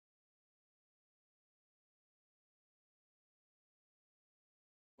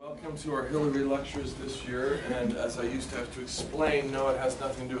Welcome to our Hilary lectures this year, and as I used to have to explain, no, it has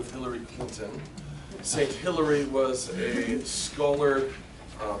nothing to do with Hillary Clinton. Saint Hilary was a scholar,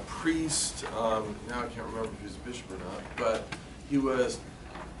 priest, now I can't remember if he was a bishop or not, but he was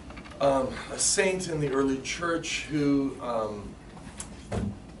a saint in the early church who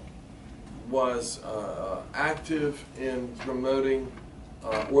was active in promoting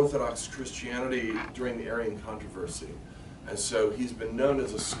Orthodox Christianity during the Arian controversy. And so he's been known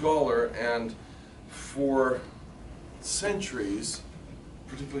as a scholar, and for centuries,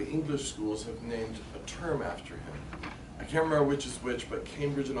 particularly English schools have named a term after him. I can't remember which is which, but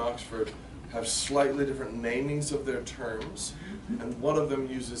Cambridge and Oxford have slightly different namings of their terms, and one of them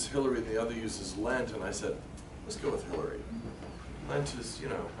uses Hilary and the other uses Lent, and I said, let's go with Hilary. Lent is,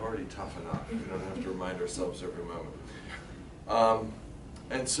 already tough enough. We don't have to remind ourselves every moment.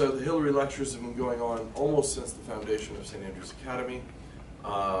 And so the Hilary lectures have been going on almost since the foundation of St. Andrew's Academy.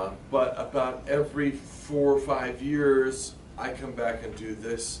 But about every 4 or 5 years, I come back and do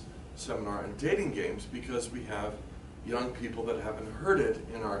this seminar on dating games because we have young people that haven't heard it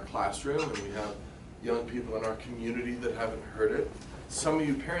in our classroom, and we have young people in our community that haven't heard it. Some of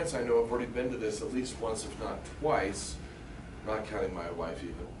you parents I know have already been to this at least once, if not twice, not counting my wife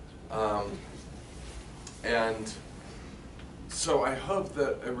even. So I hope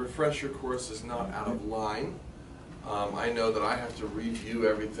that a refresher course is not out of line. I know that I have to review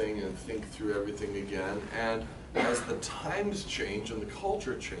everything and think through everything again, and as the times change and the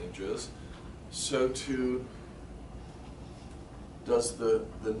culture changes, so too does the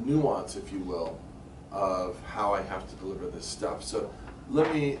nuance, if you will, of how I have to deliver this stuff. So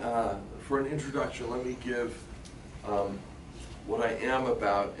let me, for an introduction, let me give what I am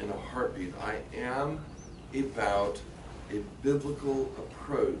about in a heartbeat. I am about a biblical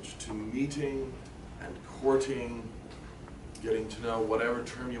approach to meeting and courting, getting to know whatever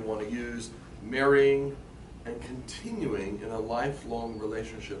term you want to use, marrying, and continuing in a lifelong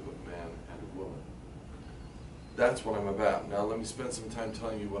relationship of man and woman. That's what I'm about. Now let me spend some time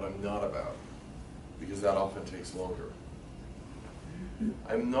telling you what I'm not about, because that often takes longer.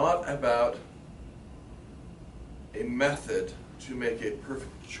 I'm not about a method to make a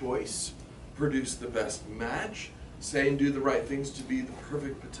perfect choice, produce the best match, say and do the right things to be the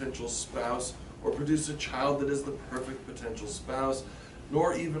perfect potential spouse, or produce a child that is the perfect potential spouse,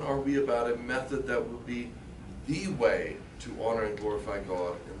 nor even are we about a method that will be the way to honor and glorify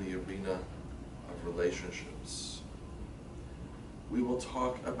God in the arena of relationships. We will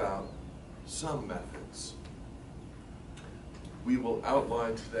talk about some methods. We will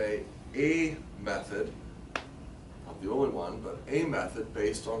outline today a method, not the only one, but a method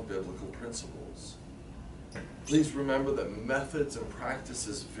based on biblical principles. Please remember that methods and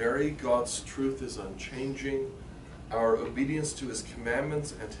practices vary. God's truth is unchanging. Our obedience to His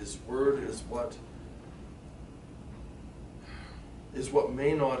commandments and His word is what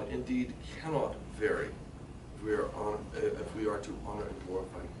may not, indeed cannot vary if we are to honor and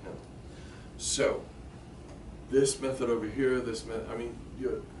glorify Him. So, this method over here, the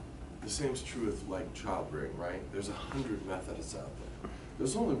same is true with like child rearing, right? There's 100 methods out there.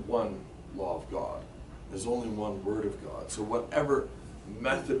 There's only one law of God. There's only one word of God. So whatever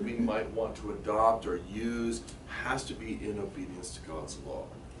method we might want to adopt or use has to be in obedience to God's law.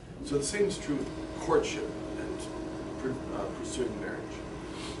 So the same is true with courtship and pursuing marriage.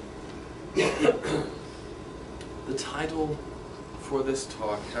 The title for this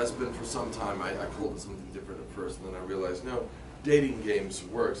talk has been for some time, I called it something different at first, and then I realized, no, dating games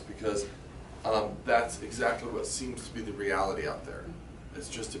works because that's exactly what seems to be the reality out there. It's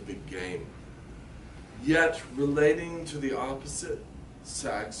just a big game. Yet, relating to the opposite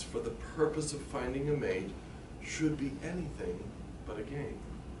sex for the purpose of finding a mate should be anything but a game.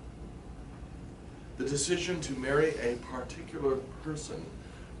 The decision to marry a particular person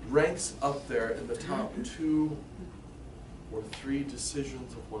ranks up there in the top 2 or 3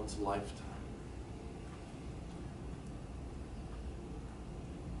 decisions of one's lifetime.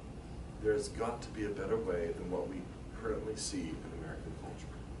 There's got to be a better way than what we currently see in American culture.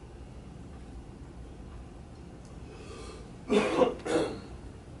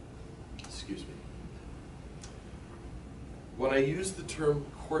 Excuse me. When I use the term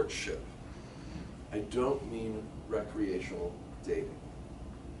courtship, I don't mean recreational dating.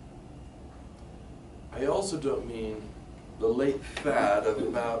 I also don't mean the late fad of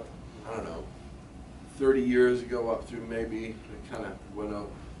about, 30 years ago up through maybe, it kind of went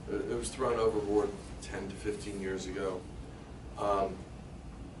up, it was thrown overboard 10 to 15 years ago.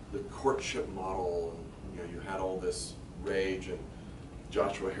 The courtship model, and you had all this rage, and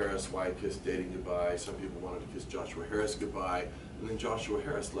Joshua Harris, Why I Kissed Dating Goodbye. Some people wanted to kiss Joshua Harris goodbye. And then Joshua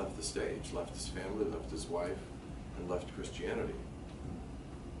Harris left the stage, left his family, left his wife, and left Christianity.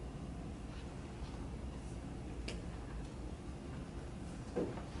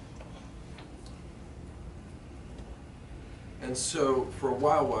 And so for a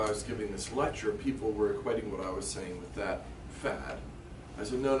while I was giving this lecture, people were equating what I was saying with that fad. I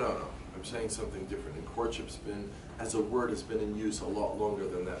said, no, no, no. I'm saying something different. And courtship's been, as a word, has been in use a lot longer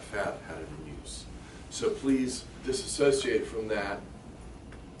than that fad had it in use. So please disassociate from that.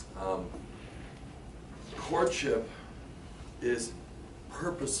 Courtship is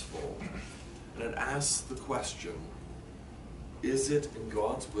purposeful, and it asks the question, is it in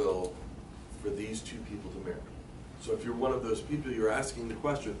God's will for these two people to marry? So if you're one of those people, you're asking the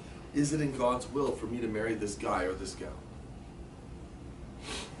question, is it in God's will for me to marry this guy or this gal?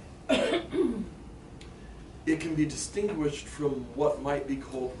 It can be distinguished from what might be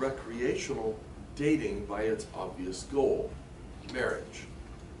called recreational dating by its obvious goal, marriage.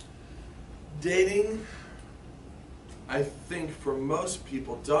 Dating, I think for most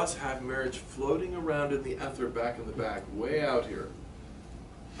people, does have marriage floating around in the ether back in the back, way out here.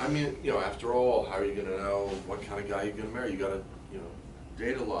 I mean, you know, after all, how are you going to know what kind of guy you're going to marry? You got to, you know,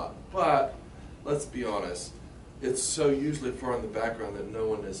 date a lot. But let's be honest, it's so usually far in the background that no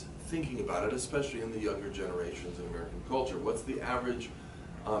one is thinking about it, especially in the younger generations in American culture. What's the average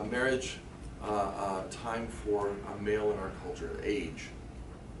marriage time for a male in our culture, age?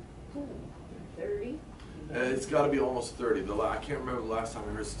 30? It's got to be almost 30. I can't remember the last time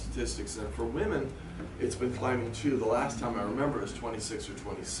I heard statistics. And for women, it's been climbing too. The last time I remember is 26 or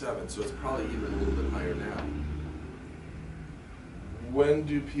 27, so it's probably even a little bit higher now. When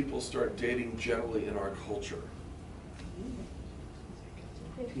do people start dating generally in our culture?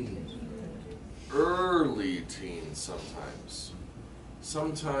 Teens. Early teens sometimes.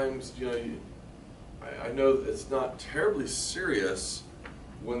 Sometimes, you know, I know it's not terribly serious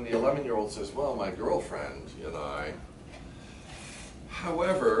when the 11-year-old says, well, my girlfriend and I.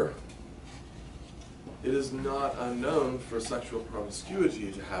 However, it is not unknown for sexual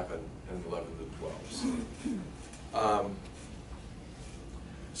promiscuity to happen in 11 to 12s.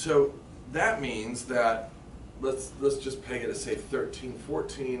 So that means that, let's just peg it at say 13,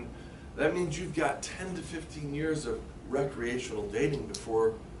 14, that means you've got 10 to 15 years of recreational dating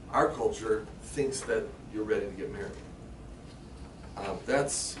before our culture thinks that you're ready to get married.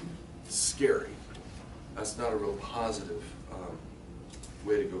 That's scary. That's not a real positive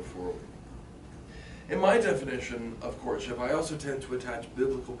way to go forward. In my definition of courtship, I also tend to attach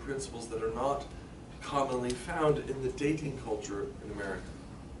biblical principles that are not commonly found in the dating culture in America.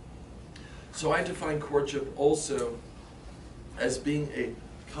 So I define courtship also as being a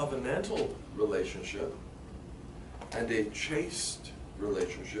covenantal relationship and a chaste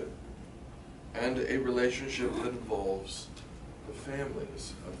relationship and a relationship that involves the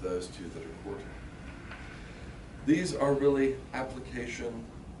families of those two that are courting. These are really application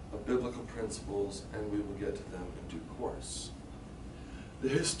of biblical principles, and we will get to them in due course. The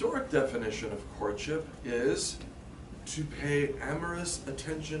historic definition of courtship is to pay amorous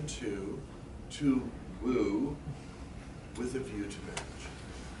attention to woo, with a view to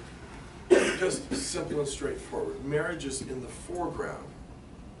marriage. Just simple and straightforward. Marriage is in the foreground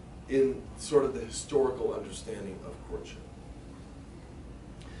in sort of the historical understanding of courtship.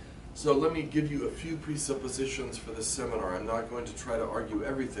 So let me give you a few presuppositions for this seminar. I'm not going to try to argue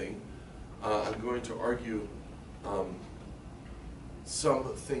everything. I'm going to argue some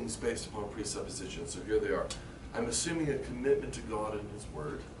things based upon presuppositions. So here they are. I'm assuming a commitment to God and His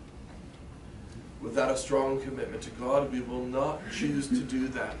Word. Without a strong commitment to God, we will not choose to do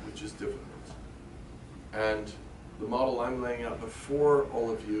that which is difficult. And the model I'm laying out before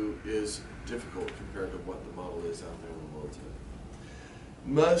all of you is difficult compared to what the model is out there in the world today.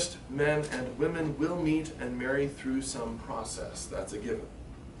 Most men and women will meet and marry through some process. That's a given.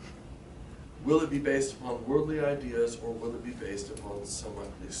 Will it be based upon worldly ideas, or will it be based upon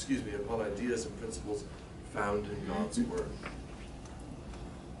upon ideas and principles found in God's Word?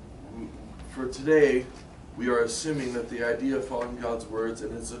 For today, we are assuming that the idea of following God's words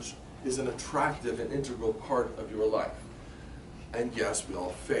is an attractive and integral part of your life. And yes, we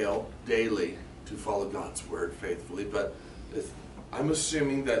all fail daily to follow God's word faithfully, but I'm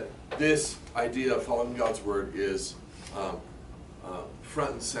assuming that this idea of following God's word is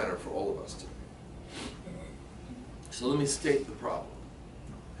front and center for all of us today. So let me state the problem.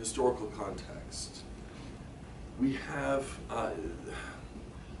 Historical context. We have,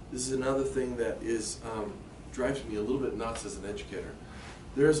 this is another thing that drives me a little bit nuts as an educator.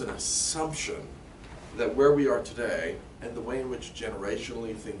 There's an assumption that where we are today and the way in which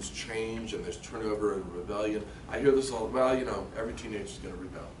generationally things change and there's turnover and rebellion, I hear this all, well, you know, every teenager's going to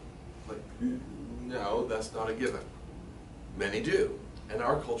rebel. Like, no, that's not a given. Many do, and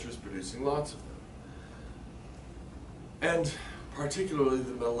our culture is producing lots of them. And particularly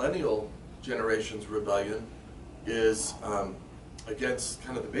the millennial generation's rebellion is against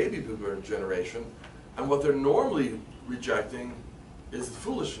kind of the baby boomer generation, and what they're normally rejecting is the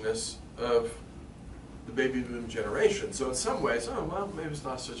foolishness of the baby boom generation. So in some ways, oh, well, maybe it's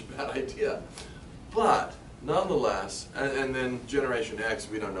not such a bad idea. But nonetheless, and then Generation X,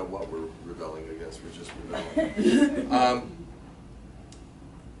 we don't know what we're rebelling against, we're just rebelling.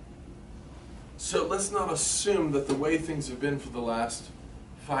 So let's not assume that the way things have been for the last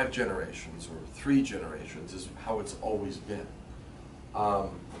 5 generations or 3 generations is how it's always been.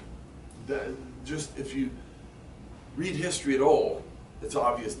 Just if you read history at all, it's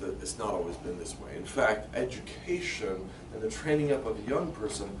obvious that it's not always been this way. In fact, education and the training up of a young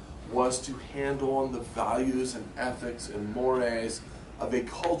person was to hand on the values and ethics and mores of a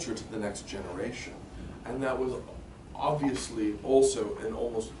culture to the next generation. And that was obviously also in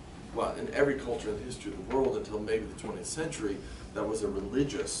almost, well, in every culture in the history of the world until maybe the 20th century, that was a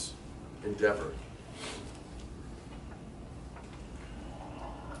religious endeavor.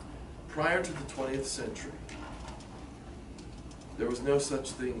 Prior to the 20th century, there was no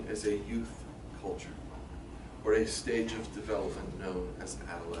such thing as a youth culture or a stage of development known as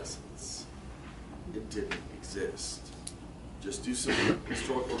adolescence. It didn't exist. Just do some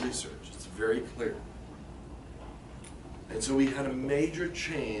historical research. It's very clear. And so we had a major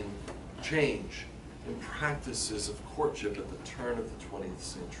change in practices of courtship at the turn of the 20th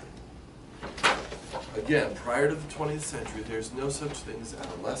century. Again, prior to the 20th century, there's no such thing as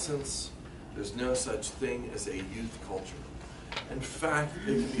adolescence. There's no such thing as a youth culture. In fact,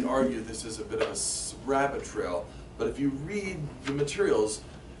 it can be argued this is a bit of a rabbit trail, but if you read the materials,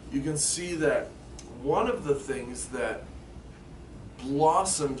 you can see that one of the things that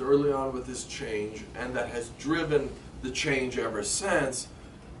blossomed early on with this change and that has driven the change ever since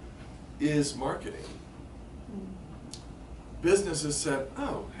is marketing. Businesses said,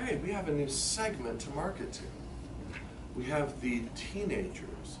 oh, hey, we have a new segment to market to. We have the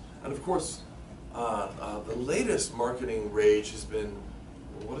teenagers. And of course, the latest marketing rage has been,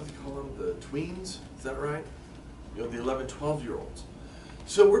 what do they call them? The tweens? Is that right? You know, the 11, 12-year-olds.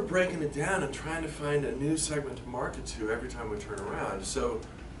 So we're breaking it down and trying to find a new segment to market to every time we turn around. So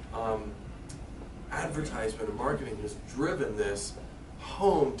advertisement and marketing has driven this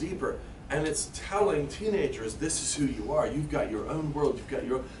home deeper. And it's telling teenagers, this is who you are. You've got your own world. You've got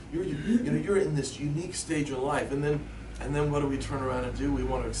you're in this unique stage in life. And then what do we turn around and do? We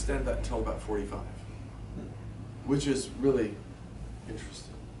want to extend that until about 45, which is really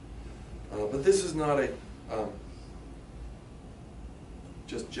interesting. But this is not a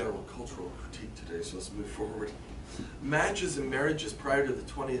just general cultural critique today, so let's move forward. Matches and marriages prior to the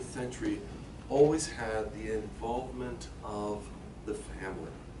 20th century always had the involvement of the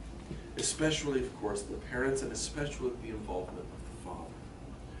family, especially, of course, the parents, and especially the involvement of the father.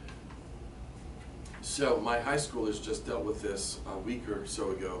 So my high schoolers just dealt with this a week or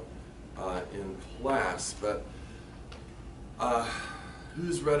so ago in class, but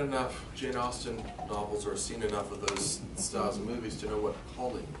who's read enough Jane Austen novels or seen enough of those styles of movies to know what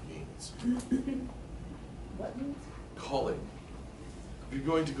calling means? What means? Calling. If you're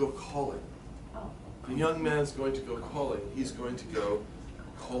going to go calling, the young man's going to go calling, he's going to go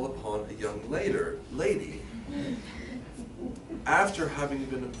call upon a young lady after having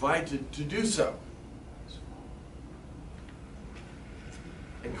been invited to do so.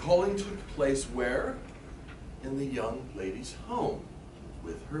 And calling took place where? In the young lady's home,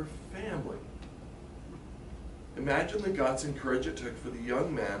 with her family. Imagine the guts and courage it took for the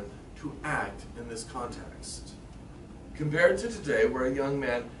young man to act in this context. Compared to today, where a young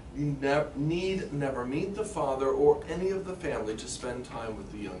man need never meet the father or any of the family to spend time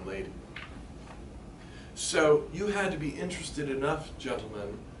with the young lady. So you had to be interested enough,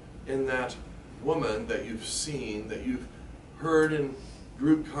 gentlemen, in that woman that you've seen, that you've heard in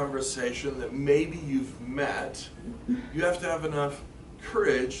group conversation, that maybe you've met. You have to have enough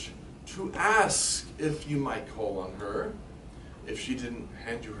courage to ask if you might call on her, if she didn't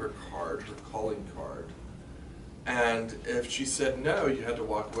hand you her card, her calling card. And if she said no, you had to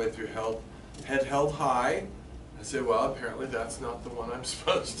walk away with your head held high and say, well, apparently that's not the one I'm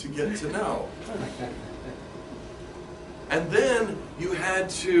supposed to get to know. And then you had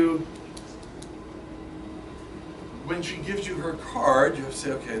to, when she gives you her card, you have to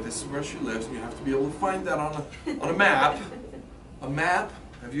say, okay, this is where she lives, and you have to be able to find that on a map. A map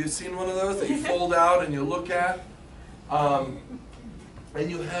Have you seen one of those that you fold out and you look at? And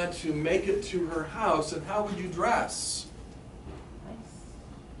you had to make it to her house, and how would you dress?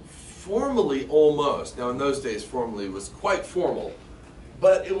 Formally, almost. Now in those days, formally was quite formal,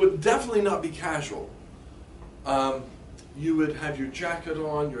 but it would definitely not be casual. You would have your jacket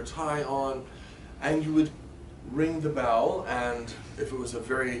on, your tie on, and you would ring the bell, and if it was a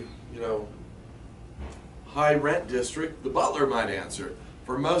very, high rent district, the butler might answer.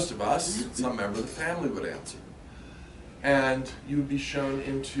 For most of us, some member of the family would answer. And you would be shown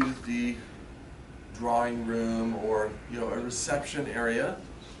into the drawing room or, a reception area,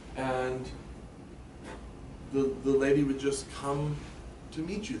 and the lady would just come to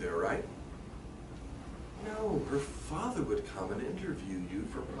meet you there, right? No, her father would come and interview you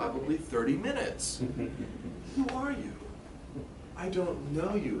for probably 30 minutes. Who are you? I don't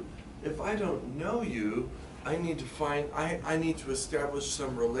know you. If I don't know you, I need to establish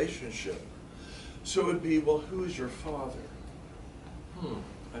some relationship. So it would be, well, who is your father?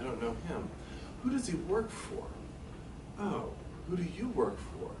 I don't know him. Who does he work for? Oh, who do you work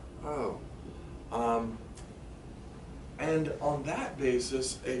for? Oh. And on that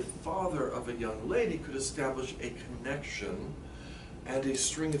basis, a father of a young lady could establish a connection and a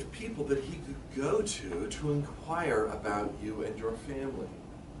string of people that he could go to inquire about you and your family.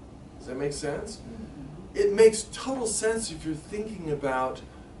 Does that make sense? It makes total sense if you're thinking about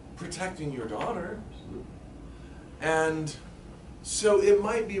protecting your daughter. And so it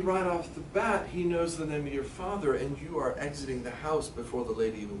might be right off the bat, he knows the name of your father and you are exiting the house before the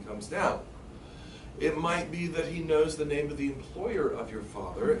lady even comes down. It might be that he knows the name of the employer of your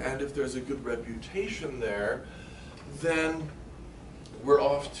father, and if there's a good reputation there, then we're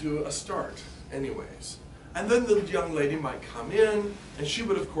off to a start anyways. And then the young lady might come in, and she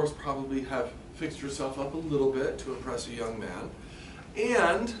would of course probably have fixed herself up a little bit to impress a young man,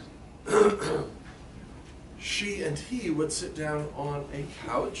 and she and he would sit down on a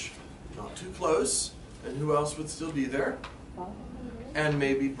couch, not too close, and who else would still be there? And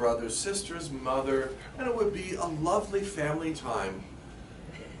maybe brothers, sisters, mother, and it would be a lovely family time.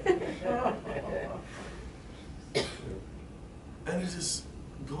 And it is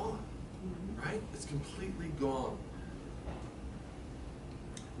gone, right? It's completely gone.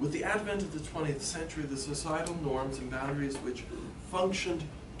 With the advent of the 20th century, the societal norms and boundaries which functioned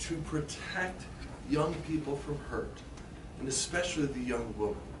to protect young people from hurt, and especially the young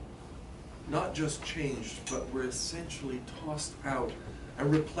woman, not just changed, but were essentially tossed out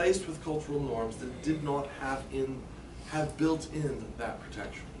and replaced with cultural norms that did not have built in that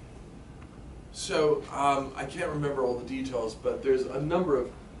protection. So I can't remember all the details, but there's a number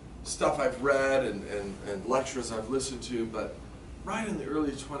of stuff I've read and lectures I've listened to, but right in the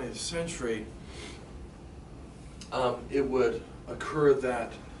early 20th century, it would occur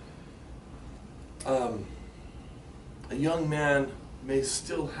that a young man may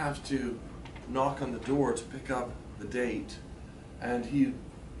still have to knock on the door to pick up the date, and he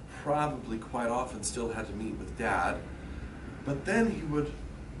probably quite often still had to meet with dad, but then he would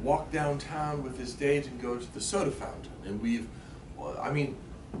walk downtown with his date and go to the soda fountain. And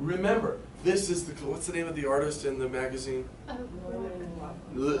remember, this is what's the name of the artist in the magazine?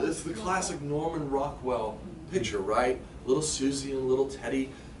 It's the classic Norman Rockwell picture, right? Little Susie and little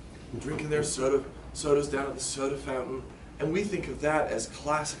Teddy drinking their sodas down at the soda fountain, and we think of that as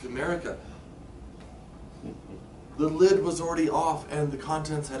classic America. The lid was already off and the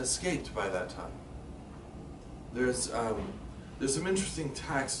contents had escaped by that time. There's some interesting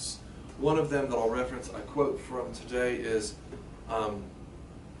texts. One of them that I'll reference, I quote from today, is, I'm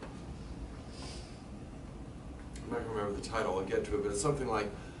not going to remember the title, I'll get to it, but it's something like,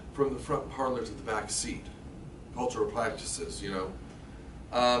 from the front parlor to the back seat, cultural practices,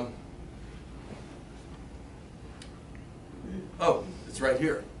 Oh, it's right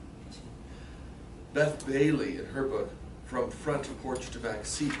here. Beth Bailey, in her book, From Front Porch to Back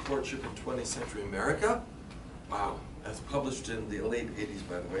Seat, Courtship in 20th Century America, wow, that's published in the late 80s,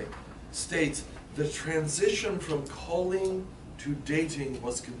 by the way, states, the transition from calling to dating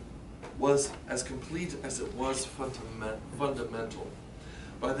was as complete as it was fundamental.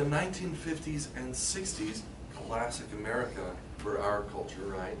 By the 1950s and 60s, classic America for our culture,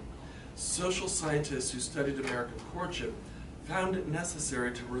 right? Social scientists who studied American courtship found it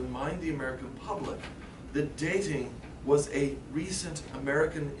necessary to remind the American public that dating was a recent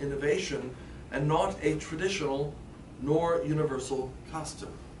American innovation and not a traditional nor universal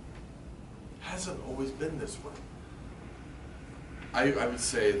custom. Hasn't always been this way. I would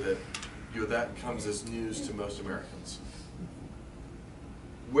say that that comes as news to most Americans.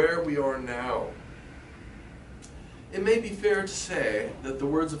 Where we are now It may be fair to say that the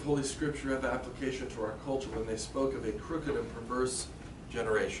words of Holy Scripture have application to our culture when they spoke of a crooked and perverse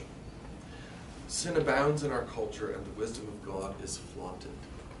generation. Sin abounds in our culture, and the wisdom of God is flaunted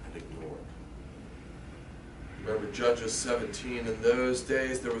and ignored. Remember Judges 17, in those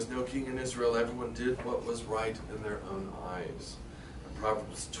days there was no king in Israel, everyone did what was right in their own eyes. And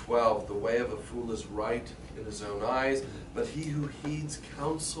Proverbs 12, the way of a fool is right in his own eyes, but he who heeds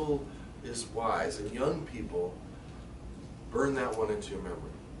counsel is wise. And young people, burn that one into your memory.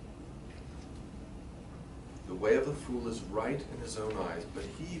 The way of a fool is right in his own eyes, but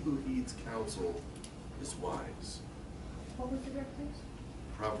he who heeds counsel is wise. What was the reference?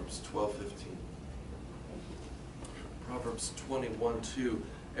 Proverbs 12:15. Proverbs 21:2.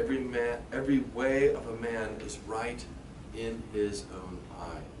 Every way of a man is right in his own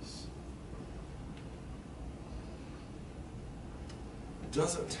eyes. It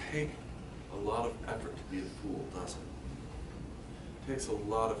doesn't take a lot of effort to be a fool, does it? It takes a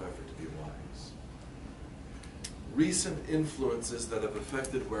lot of effort to be wise. Recent influences that have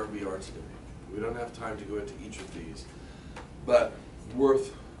affected where we are today. We don't have time to go into each of these, but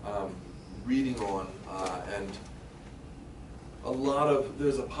worth reading on. And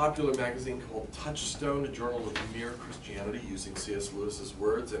there's a popular magazine called Touchstone, a journal of mere Christianity, using C.S. Lewis's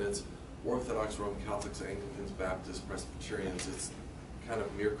words, and it's Orthodox, Roman Catholics, Anglicans, Baptists, Presbyterians. It's kind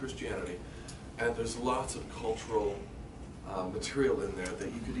of mere Christianity. And there's lots of cultural material in there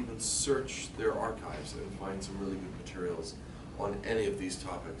that you could even search their archives and find some really good materials on any of these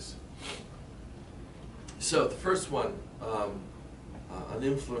topics. So the first one, an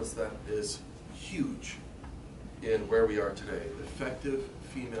influence that is huge in where we are today, effective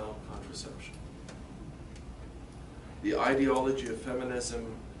female contraception. The ideology of feminism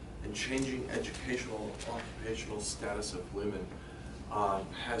and changing educational, occupational status of women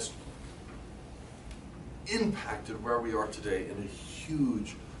has impacted where we are today in a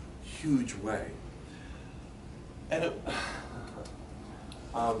huge, huge way. And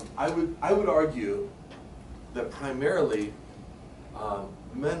I would argue that primarily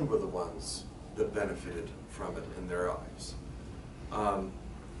men were the ones that benefited from it in their eyes.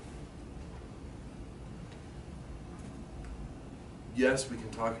 Yes, we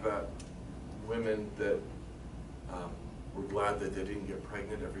can talk about women that were glad that they didn't get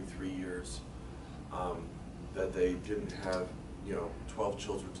pregnant every 3 years, that they didn't have 12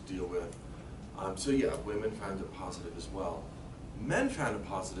 children to deal with. So yeah, women found it positive as well. Men found it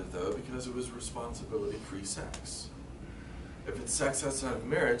positive though because it was responsibility-free sex. If it's sex outside of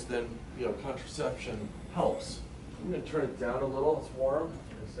marriage, then contraception helps. I'm going to turn it down a little. It's warm.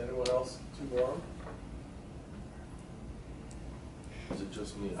 Is anyone else too warm? Is it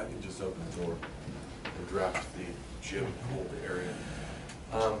just me? I can just open the door and draft the gym cold area.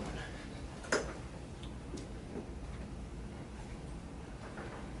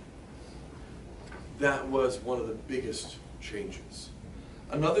 That was one of the biggest changes.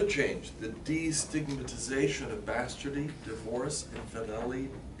 Another change, the destigmatization of bastardy, divorce, infidelity,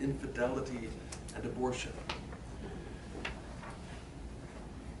 and abortion.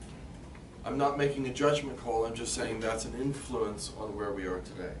 I'm not making a judgment call, I'm just saying that's an influence on where we are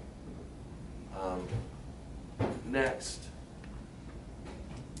today. Next,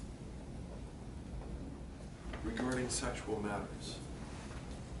 regarding sexual matters.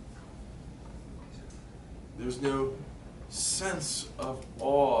 There's no sense of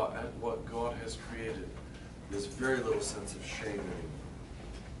awe at what God has created. There's very little sense of shame anymore.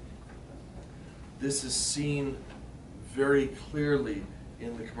 This is seen very clearly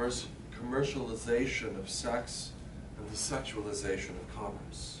in the commercialization of sex and the sexualization of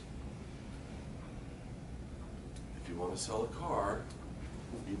commerce. If you want to sell a car,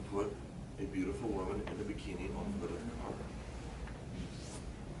 you put a beautiful woman in a bikini on the hood of the car.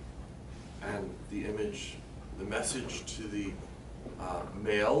 And the message to the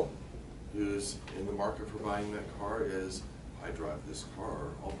male who's in the market for buying that car is, I drive this car,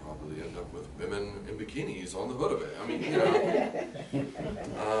 I'll probably end up with women in bikinis on the hood of it. I mean,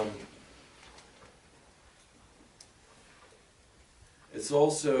 it's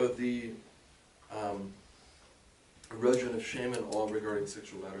also the erosion of shame and awe regarding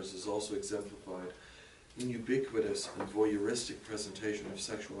sexual matters is also exemplified in ubiquitous and voyeuristic presentation of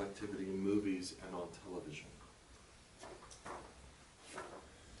sexual activity in movies and on television.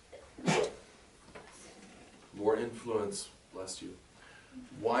 More influence, bless you.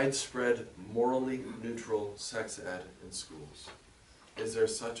 Widespread morally neutral sex ed in schools. Is there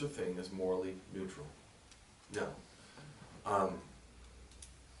such a thing as morally neutral? No.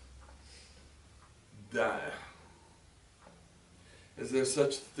 Is there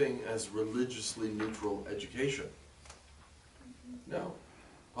such a thing as religiously neutral education? No.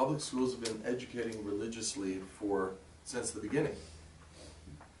 Public schools have been educating religiously since the beginning.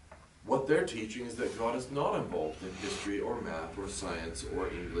 What they're teaching is that God is not involved in history or math or science or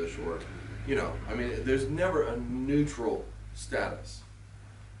English or, I mean, there's never a neutral status.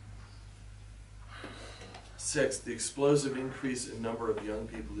 6, the explosive increase in number of young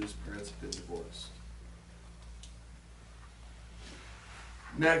people whose parents have been divorced.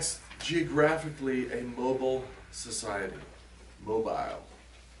 Next, geographically a mobile society. Mobile.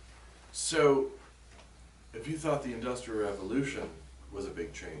 So, if you thought the Industrial Revolution was a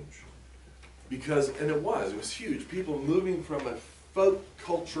big change, and it was huge. People moving from a folk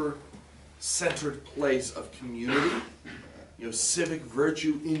culture centered place of community, civic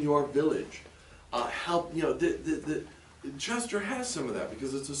virtue in your village. Chester has some of that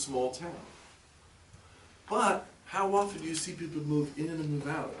because it's a small town. But how often do you see people move in and move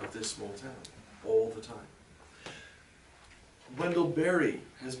out of this small town? All the time. Wendell Berry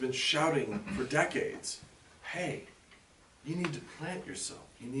has been shouting for decades, hey, you need to plant yourself.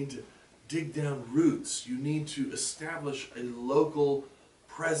 You need to dig down roots. You need to establish a local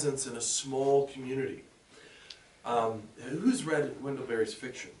presence in a small community. Who's read Wendell Berry's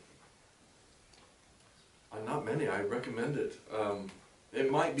fiction? Not many. I recommend it. It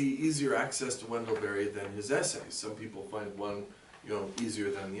might be easier access to Wendell Berry than his essays. Some people find one,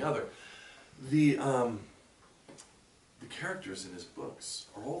 easier than the other. The characters in his books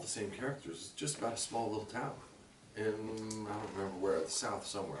are all the same characters. It's just about a small little town in, I don't remember where, the south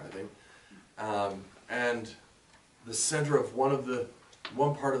somewhere, I think. And the center of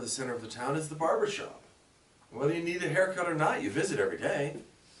one part of the center of the town is the barber shop. Whether you need a haircut or not, you visit every day.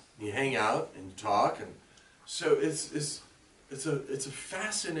 You hang out and you talk, and so it's a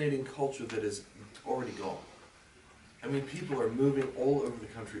fascinating culture that is already gone. I mean, people are moving all over the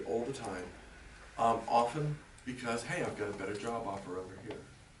country all the time, often because, hey, I've got a better job offer over here.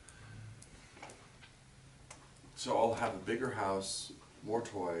 So I'll have a bigger house, more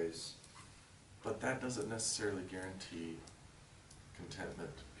toys, but that doesn't necessarily guarantee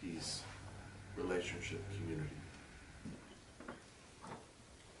contentment, peace, relationship, community.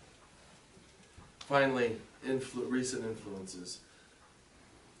 Finally, recent influences.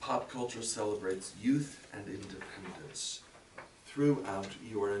 Pop culture celebrates youth and independence throughout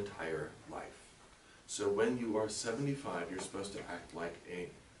your entire life. So when you are 75, you're supposed to act like a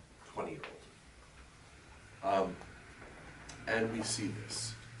 20-year-old. And we see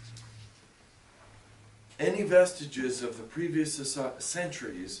this. Any vestiges of the previous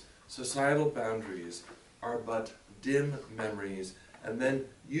centuries' societal boundaries are but dim memories, and then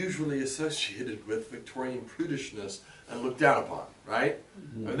usually associated with Victorian prudishness and looked down upon, right?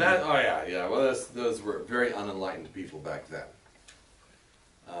 Mm-hmm. I mean well, those were very unenlightened people back then.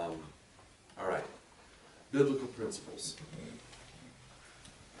 All right, biblical principles.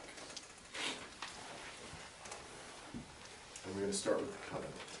 And we're going to start with the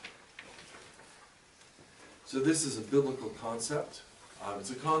covenant. So this is a biblical concept.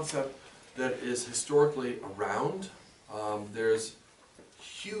 It's a concept that is historically around. There's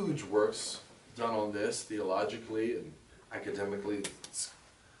huge works done on this theologically and academically. It's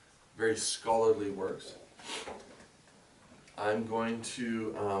very scholarly works. I'm going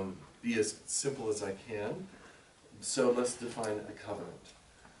to be as simple as I can. So let's define a covenant.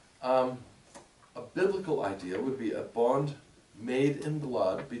 A biblical idea would be a bond made in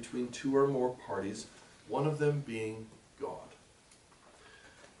blood between two or more parties, one of them being God.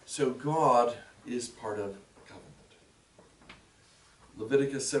 So God is part of a covenant.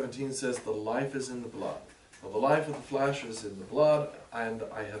 Leviticus 17 says, the life is in the blood. Well, the life of the flesh is in the blood, and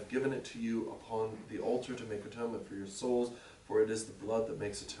I have given it to you upon the altar to make atonement for your souls, for it is the blood that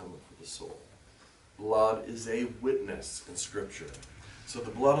makes atonement for the soul. Blood is a witness in Scripture. So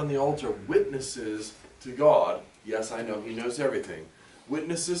the blood on the altar witnesses to God. Yes, I know, He knows everything.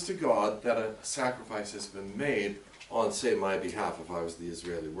 Witnesses to God that a sacrifice has been made on, say, my behalf if I was the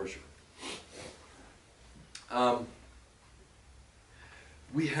Israeli worshiper.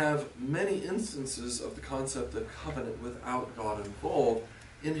 We have many instances of the concept of covenant without God involved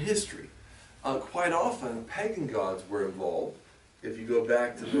in history. Quite often, pagan gods were involved. If you go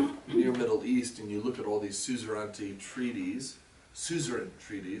back to the Near Middle East and you look at all these suzerain treaties,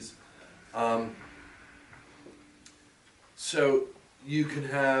 so you can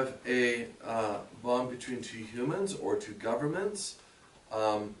have a bond between two humans or two governments.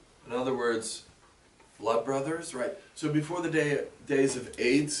 In other words, blood brothers, right? So before the days of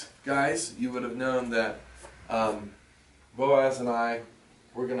AIDS, guys, you would have known that Boaz and I,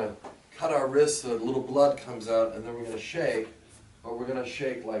 we're going to cut our wrists so a little blood comes out, and then we're going to shake, but we're going to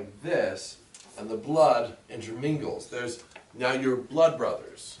shake like this, and the blood intermingles. There's Now you're blood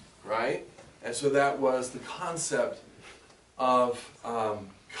brothers, right? And so that was the concept of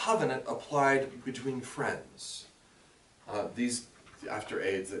covenant applied between friends. These, after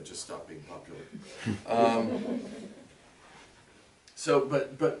AIDS, that just stopped being popular.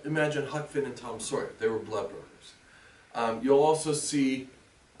 But imagine Huck Finn and Tom Sawyer. They were blood brothers. You'll also see,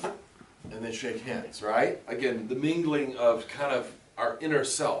 and they shake hands, right? Again, the mingling of kind of our inner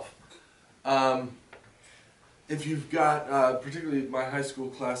self. If you've got, particularly my high school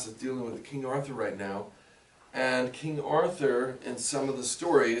class is dealing with King Arthur right now, and King Arthur, in some of the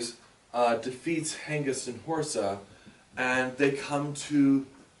stories, defeats Hengist and Horsa, and they come to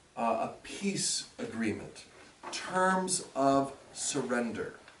a peace agreement, terms of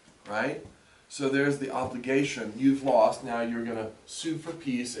surrender, right? So there's the obligation. You've lost, now you're going to sue for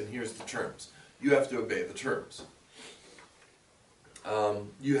peace, and here's the terms. You have to obey the terms.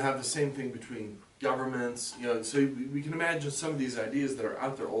 You have the same thing between governments, you know, so we can imagine some of these ideas that are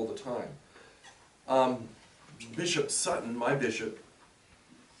out there all the time. Bishop Sutton, my bishop,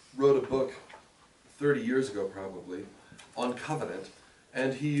 wrote a book 30 years ago probably on covenant,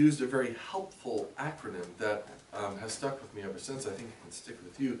 and he used a very helpful acronym that has stuck with me ever since. I think it can stick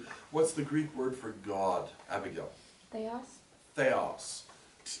with you. What's the Greek word for God, Abigail? Theos? Theos.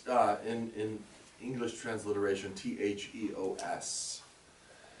 In English transliteration, Theos.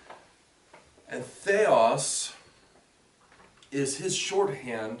 And theos is his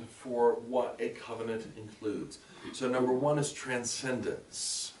shorthand for what a covenant includes. So number one is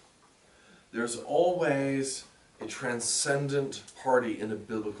transcendence. There's always a transcendent party in a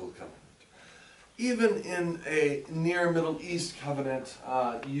biblical covenant. Even in a near Middle East covenant,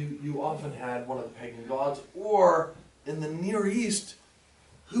 you often had one of the pagan gods, or in the Near East,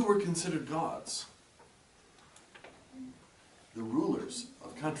 who were considered gods? The rulers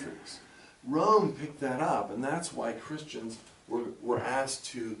of countries. Rome picked that up, and that's why Christians were asked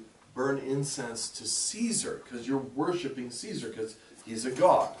to burn incense to Caesar, because you're worshiping Caesar, because he's a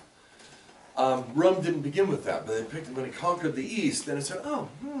god. Rome didn't begin with that, but they picked him when he conquered the East. Then it said, oh,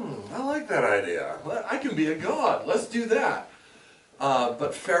 I like that idea. I can be a god. Let's do that.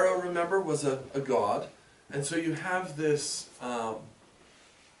 But Pharaoh, remember, was a god. And so you have this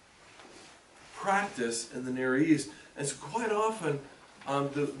practice in the Near East. And so quite often,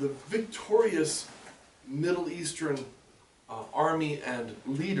 the victorious Middle Eastern army and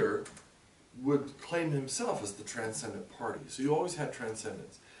leader would claim himself as the transcendent party. So you always had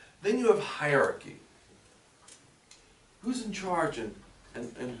transcendence. Then you have hierarchy. Who's in charge and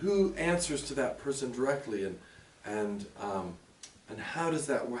who answers to that person directly, and how does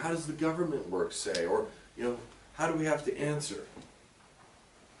that, how does the government work, say, or how do we have to answer?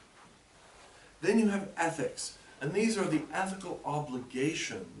 Then you have ethics, and these are the ethical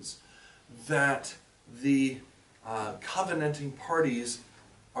obligations that the covenanting parties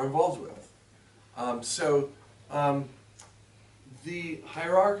are involved with. The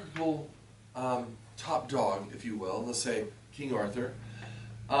hierarchical top dog, if you will, let's say King Arthur,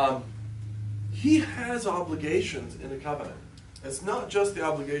 he has obligations in a covenant. It's not just the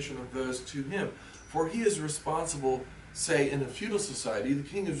obligation of those to him, for he is responsible, say in a feudal society, the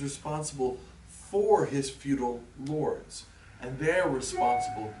king is responsible for his feudal lords, and they're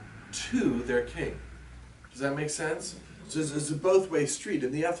responsible to their king. Does that make sense? So it's a both-way street,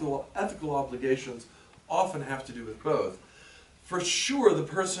 and the ethical obligations often have to do with both. For sure, the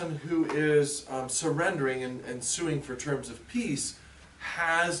person who is surrendering and suing for terms of peace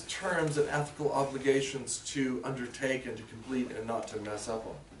has terms and ethical obligations to undertake and to complete and not to mess up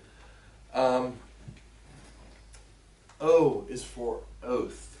on. O is for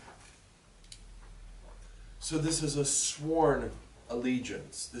oath. So this is a sworn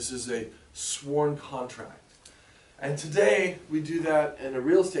allegiance. This is a sworn contract. And today, we do that in a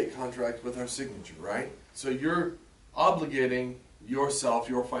real estate contract with our signature, right? So you're obligating yourself,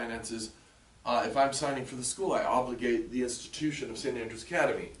 your finances. If I'm signing for the school, I obligate the institution of St. Andrew's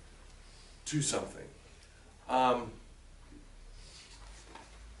Academy to something.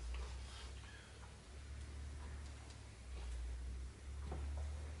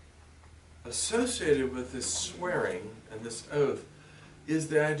 Associated with this swearing and this oath is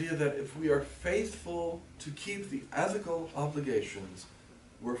the idea that if we are faithful to keep the ethical obligations,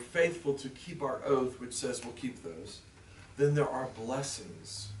 we're faithful to keep our oath, which says we'll keep those, then there are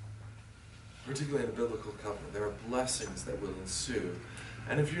blessings, particularly in a biblical covenant. There are blessings that will ensue.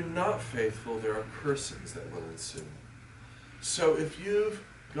 And if you're not faithful, there are cursings that will ensue. So if you've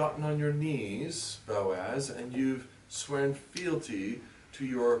gotten on your knees, Boaz, and you've sworn fealty to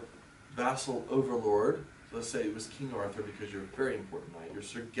your vassal overlord, let's say it was King Arthur because you're a very important knight, you're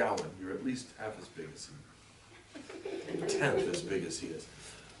Sir Gawain, you're at least half as big as a tenth as big as he is.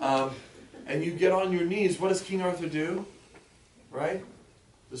 And you get on your knees. What does King Arthur do? Right?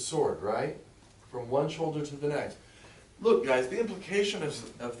 The sword, right? From one shoulder to the next. Look, guys, the implication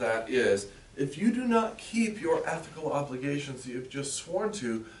of that is, if you do not keep your ethical obligations that you've just sworn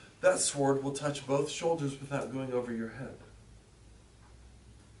to, that sword will touch both shoulders without going over your head.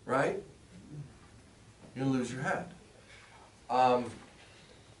 Right? You're going to lose your head.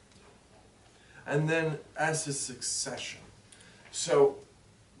 And then, as to succession. So,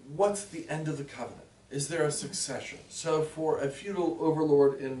 what's the end of the covenant? Is there a succession? So, for a feudal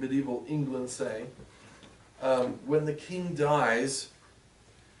overlord in medieval England, say, when the king dies,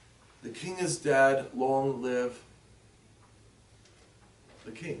 the king is dead, long live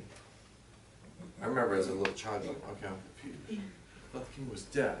the king. I remember as a little child going, okay, I'm confused. I thought the king was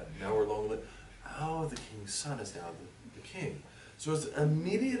dead. Now we're long lived. Oh, the king's son is now the king. So it's an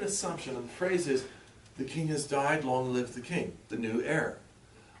immediate assumption, and the phrase is, the king has died, long live the king, the new heir.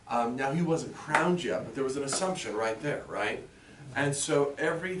 Now he wasn't crowned yet, but there was an assumption right there, right? And so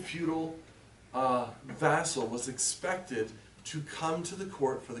every feudal vassal was expected to come to the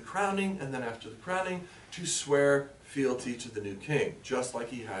court for the crowning, and then after the crowning, to swear fealty to the new king, just like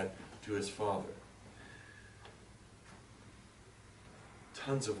he had to his father.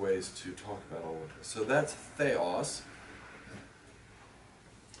 Tons of ways to talk about all of this. So that's theos.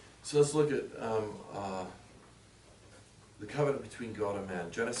 So let's look at the covenant between God and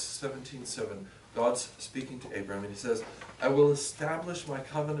man. Genesis 17:7. God's speaking to Abraham, and he says, I will establish my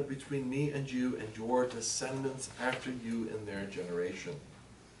covenant between me and you and your descendants after you in their generation,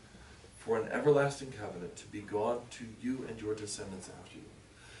 for an everlasting covenant to be God to you and your descendants after you.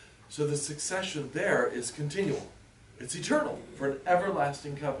 So the succession there is continual. It's eternal, for an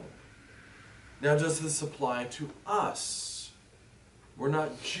everlasting covenant. Now, does this apply to us? We're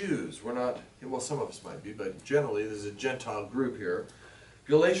not Jews. We're not, well, some of us might be, but generally there's a Gentile group here.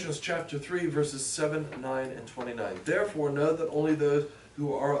 Galatians chapter 3, verses 7, 9, and 29. Therefore, know that only those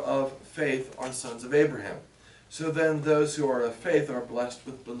who are of faith are sons of Abraham. So then those who are of faith are blessed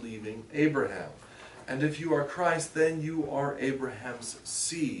with believing Abraham. And if you are Christ, then you are Abraham's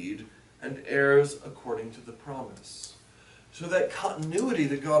seed and heirs according to the promise. So that continuity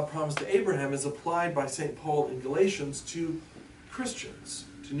that God promised to Abraham is applied by St. Paul in Galatians to Christians,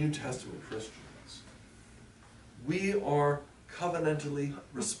 to New Testament Christians. We are covenantally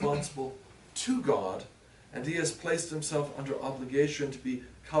responsible to God, and he has placed himself under obligation to be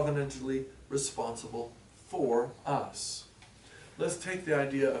covenantally responsible for us. Let's take the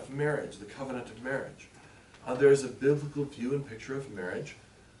idea of marriage, the covenant of marriage. There's a biblical view and picture of marriage.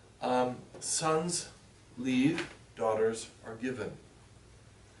 Sons leave, daughters are given.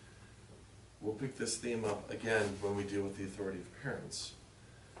 We'll pick this theme up again when we deal with the authority of parents.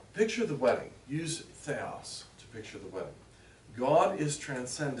 Picture the wedding. Use theos to picture the wedding. God is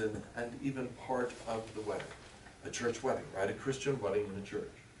transcendent and even part of the wedding. A church wedding, right? A Christian wedding in a church.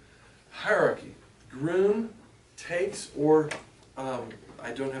 Hierarchy. Groom takes, or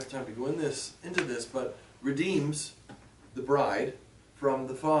I don't have time to go into this, but redeems the bride from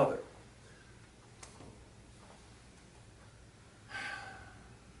the father.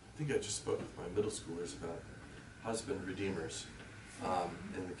 I think I just spoke with my middle schoolers about husband redeemers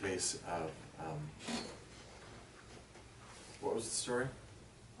in the case of what was the story?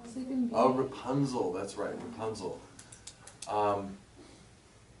 Oh, Rapunzel. That's right, Rapunzel. I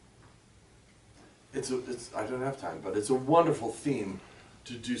don't have time, but it's a wonderful theme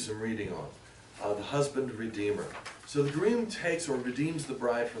to do some reading on. The husband redeemer. So the groom takes or redeems the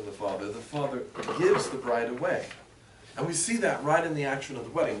bride from the father gives the bride away. And we see that right in the action of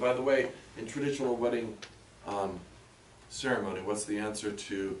the wedding. By the way, in traditional wedding ceremony, what's the answer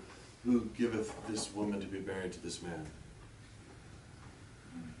to who giveth this woman to be married to this man?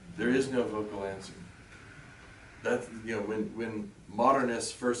 There is no vocal answer. That's, you know, when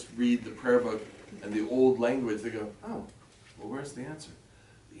modernists first read the prayer book and the old language, they go, oh, well, where's the answer?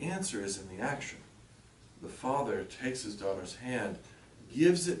 The answer is in the action. The father takes his daughter's hand,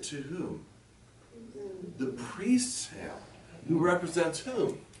 gives it to whom? The priest's hand, who represents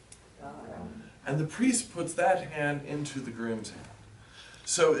whom? And the priest puts that hand into the groom's hand.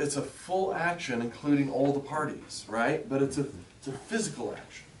 So it's a full action, including all the parties, right? But it's a physical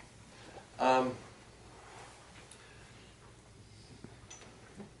action.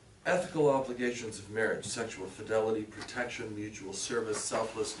 Ethical obligations of marriage: sexual fidelity, protection, mutual service,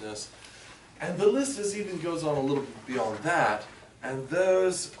 selflessness. And the list even goes on a little bit beyond that. And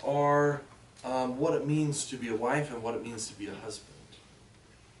those are what it means to be a wife and what it means to be a husband.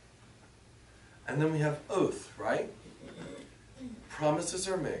 And then we have oath, right? Promises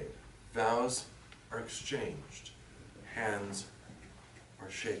are made, vows are exchanged, hands are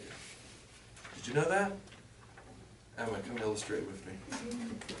shaken. Did you know that? Emma, come illustrate with me.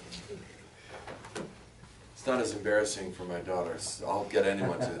 It's not as embarrassing for my daughters. I'll get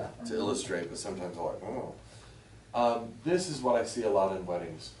anyone to illustrate, but sometimes I'm like, oh. This is what I see a lot in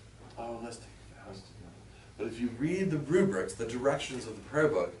weddings. Oh, let's take vows together. But if you read the rubrics, the directions of the prayer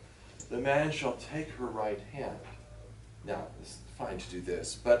book, the man shall take her right hand. Now, it's fine to do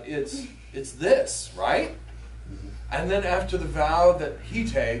this, but it's this, right? And then after the vow that he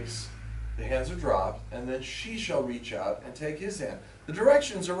takes, the hands are dropped, and then she shall reach out and take his hand. The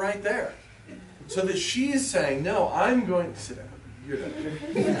directions are right there. So that she's saying, no, I'm going to sit down. You're done.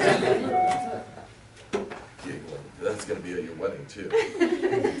 That's going to be at your wedding, too.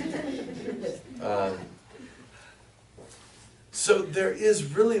 So there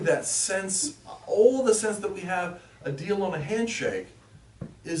is really that sense, all the sense that we have a deal on a handshake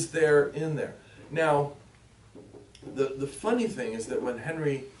is there in there. Now, the funny thing is that when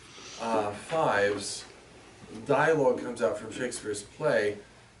Henry V's dialogue comes out from Shakespeare's play,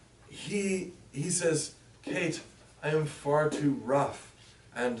 he says, Kate, I am far too rough,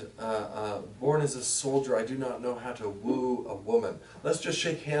 and born as a soldier, I do not know how to woo a woman. Let's just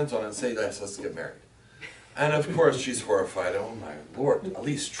shake hands on it and say, yes, let's get married. And of course, she's horrified. Oh my Lord, at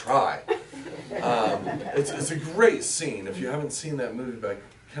least try. It's a great scene. If you haven't seen that movie by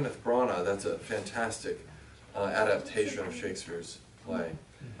Kenneth Branagh, that's a fantastic adaptation of Shakespeare's play.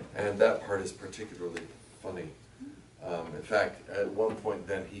 And that part is particularly funny. In fact, at one point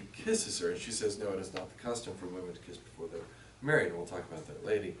then he kisses her, and she says, no, it is not the custom for women to kiss before they're married, and we'll talk about that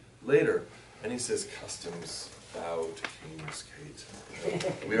later. And he says, customs bow to kings, Kate.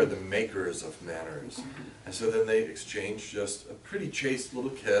 We are the makers of manners. And so then they exchange just a pretty chaste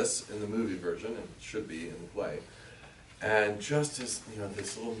little kiss in the movie version, and it should be in the play. And just as,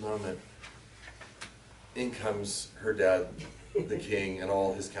 this little moment, in comes her dad, the king, and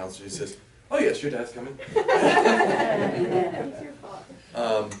all his counselors. He says, oh yes, your dad's coming.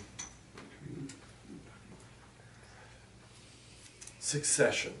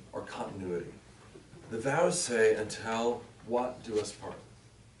 Succession, or continuity. The vows say, until what do us part?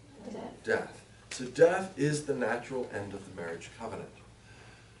 Death. So death is the natural end of the marriage covenant.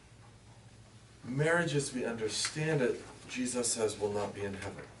 Marriage as we understand it, Jesus says, will not be in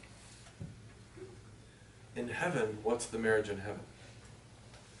heaven. In heaven, what's the marriage in heaven?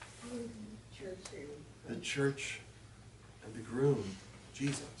 The church and the groom,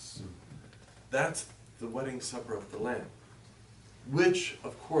 Jesus. That's the wedding supper of the Lamb, which,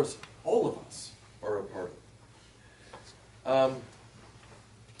 of course, all of us are a part of.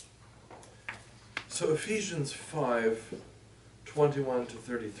 So Ephesians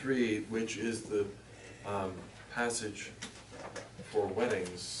 5:21-33, which is the passage for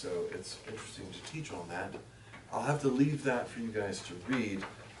weddings, so it's interesting to teach on that. I'll have to leave that for you guys to read.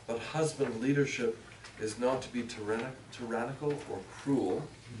 But husband leadership is not to be tyrannical or cruel.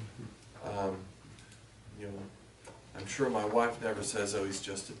 I'm sure my wife never says, oh, he's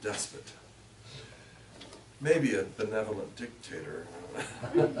just a despot. Maybe a benevolent dictator.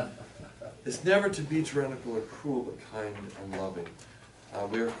 It's never to be tyrannical or cruel, but kind and loving.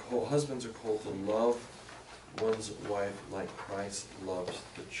 Husbands are called to love one's wife like Christ loves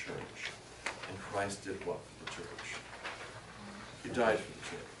the church. And Christ did what for the church? He died for the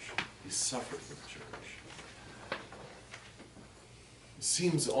church. He suffered for the church. It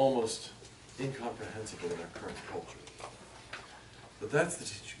seems almost incomprehensible in our current culture. But that's the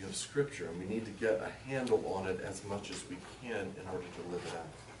teaching of Scripture, and we need to get a handle on it as much as we can in order to live it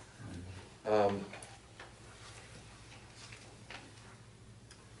out.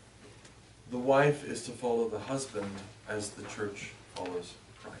 The wife is to follow the husband as the church follows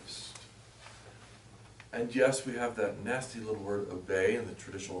Christ. And yes, we have that nasty little word obey in the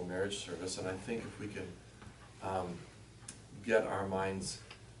traditional marriage service, and I think if we can get our minds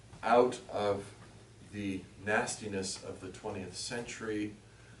out of the nastiness of the 20th century,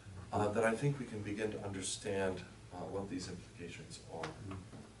 then I think we can begin to understand what these implications are.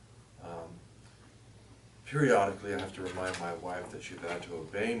 Periodically I have to remind my wife that she vowed to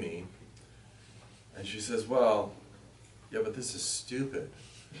obey me, and she says, well, yeah, but this is stupid.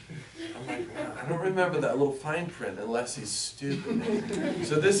 I'm like, I don't remember that little fine print unless he's stupid.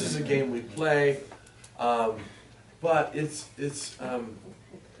 So this is a game we play, but it's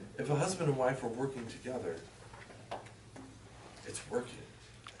if a husband and wife are working together, it's working.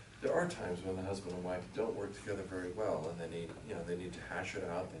 There are times when the husband and wife don't work together very well, and they need to hash it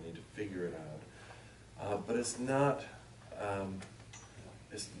out, they need to figure it out. But it's not.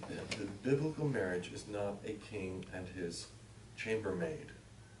 The biblical marriage is not a king and his chambermaid,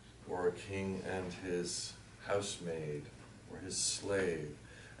 or a king and his housemaid or his slave.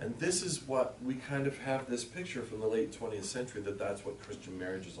 And this is what we kind of have this picture from the late 20th century, that that's what Christian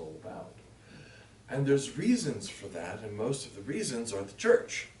marriage is all about. And there's reasons for that, and most of the reasons are the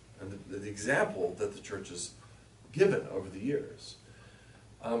church and the example that the church has given over the years.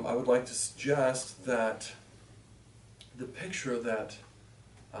 I would like to suggest that the picture that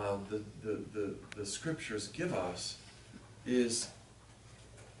the scriptures give us is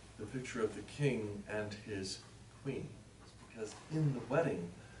the picture of the king and his queen. Because in the wedding,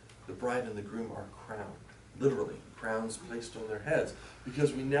 the bride and the groom are crowned, literally, crowns placed on their heads,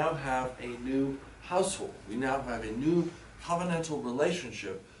 because we now have a new household. We now have a new covenantal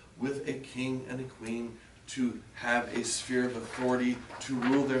relationship with a king and a queen to have a sphere of authority, to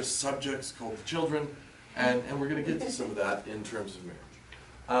rule their subjects called the children, and we're going to get to some of that in terms of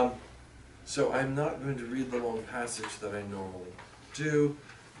marriage. So I'm not going to read the long passage that I normally do,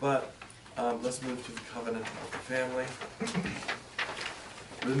 but let's move to the covenant of the family.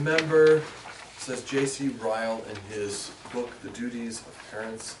 Remember, says J.C. Ryle in his book, The Duties of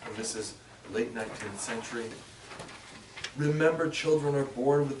Parents, and this is late 19th century. Remember, children are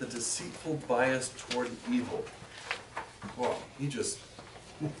born with a deceitful bias toward evil. Well, he just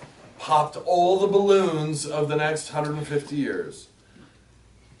popped all the balloons of the next 150 years.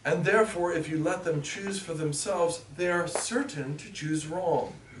 And therefore, if you let them choose for themselves, they are certain to choose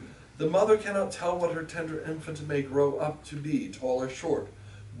wrong. The mother cannot tell what her tender infant may grow up to be, tall or short,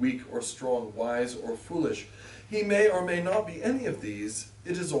 weak or strong, wise or foolish. He may or may not be any of these.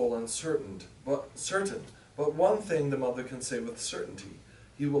 It is all uncertain, certain. But one thing the mother can say with certainty: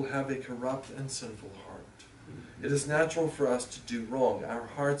 he will have a corrupt and sinful heart. It is natural for us to do wrong. Our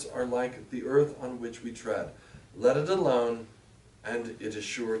hearts are like the earth on which we tread. Let it alone, and it is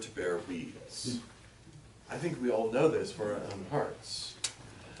sure to bear weeds. I think we all know this for our own hearts.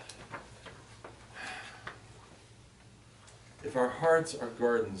 If our hearts are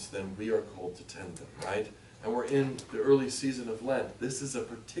gardens, then we are called to tend them, right? And we're in the early season of Lent. This is a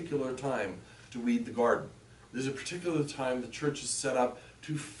particular time to weed the garden. There's a particular time the church is set up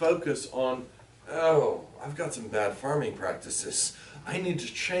to focus on, oh, I've got some bad farming practices. I need to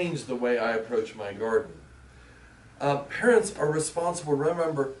change the way I approach my garden. Parents are responsible,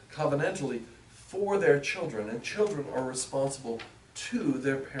 remember, covenantally, for their children, and children are responsible to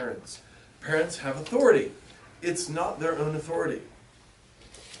their parents. Parents have authority. It's not their own authority.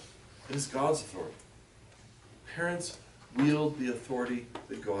 It is God's authority. Parents wield the authority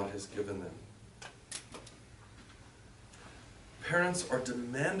that God has given them. Parents are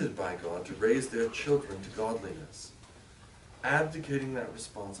demanded by God to raise their children to godliness. Abdicating that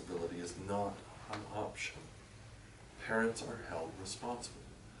responsibility is not an option. Parents are held responsible.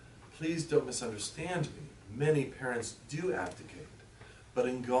 Please don't misunderstand me. Many parents do abdicate, but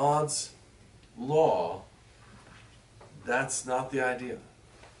in God's law, that's not the idea.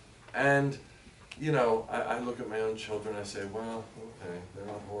 And, you know, I look at my own children, I say, well, okay, they're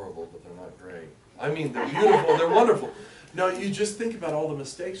not horrible, but they're not great. I mean, they're beautiful, they're wonderful. No, you just think about all the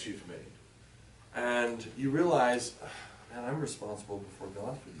mistakes you've made. And you realize, man, I'm responsible before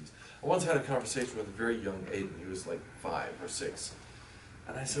God for these. I once had a conversation with a very young Aiden. He was like 5 or 6.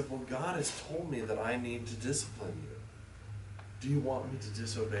 And I said, well, God has told me that I need to discipline you. Do you want me to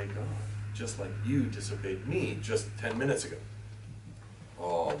disobey God? Just like you disobeyed me just 10 minutes ago.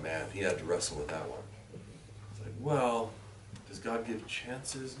 Oh man, he had to wrestle with that one. It's like, well, does God give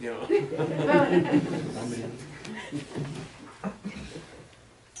chances? You know.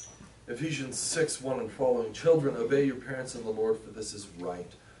 Ephesians 6:1 and following. Children, obey your parents in the Lord, for this is right.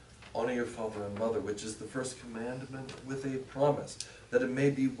 Honor your father and mother, which is the first commandment, with a promise, that it may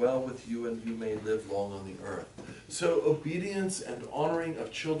be well with you and you may live long on the earth. So obedience and honoring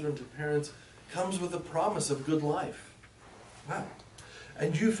of children to parents comes with a promise of good life. Wow.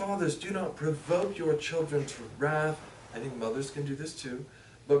 And you fathers, do not provoke your children to wrath. I think mothers can do this too.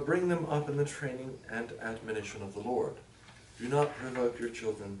 But bring them up in the training and admonition of the Lord. Do not provoke your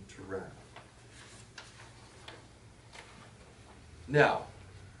children to wrath. Now,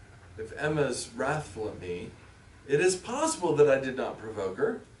 if Emma's wrathful at me, it is possible that I did not provoke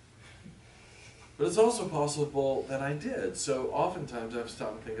her, but it's also possible that I did. So oftentimes I've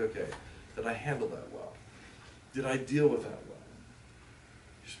stopped and think, okay, did I handle that well? Did I deal with that well?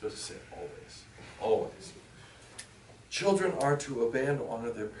 You're supposed to say always. Always. Children are to obey and honor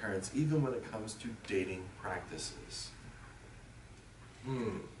their parents, even when it comes to dating practices.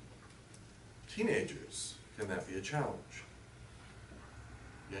 Teenagers, can that be a challenge?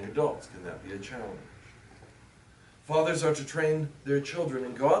 Young adults, can that be a challenge? Fathers are to train their children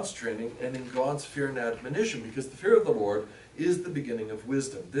in God's training and in God's fear and admonition, because the fear of the Lord is the beginning of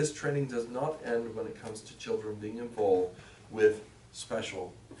wisdom. This training does not end when it comes to children being involved with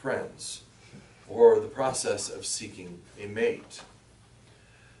special friends or the process of seeking a mate.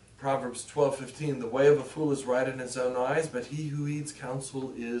 Proverbs 12:15, the way of a fool is right in his own eyes, but he who heeds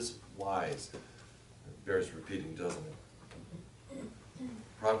counsel is wise. It bears repeating, doesn't it?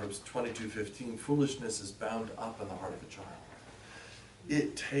 Proverbs 22:15, foolishness is bound up in the heart of a child.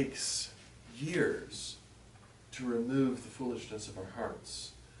 It takes years to remove the foolishness of our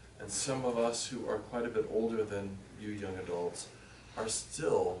hearts. And some of us who are quite a bit older than you young adults are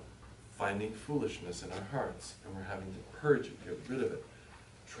still finding foolishness in our hearts, and we're having to purge it, get rid of it.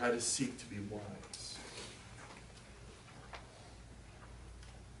 Try to seek to be wise.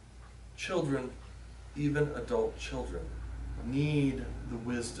 Children, even adult children, need the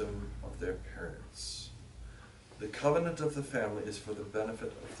wisdom of their parents. The covenant of the family is for the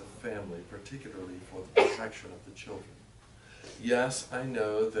benefit of the family, particularly for the protection of the children. Yes, I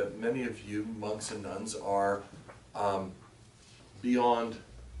know that many of you, monks and nuns, are beyond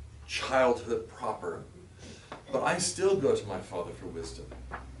childhood proper, but I still go to my father for wisdom,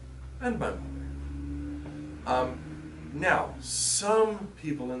 and my mother. Now, some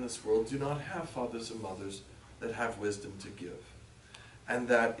people in this world do not have fathers and mothers that have wisdom to give, and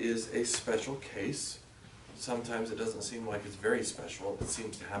that is a special case. Sometimes it doesn't seem like it's very special, it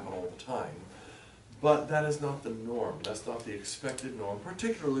seems to happen all the time, but that is not the norm. That's not the expected norm,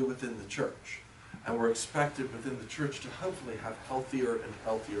 particularly within the church. And we're expected within the church to hopefully have healthier and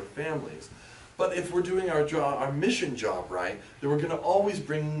healthier families. But if we're doing our job, our mission job right, then we're going to always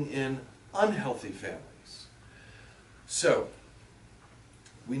bring in unhealthy families. So,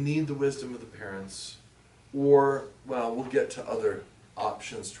 we need the wisdom of the parents, or, well, we'll get to other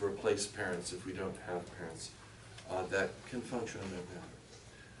options to replace parents if we don't have parents that can function in their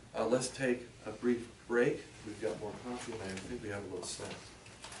manner. Let's take a brief break. We've got more coffee, and I think we have a little snack.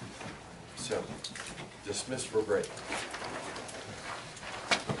 So, dismissed for break.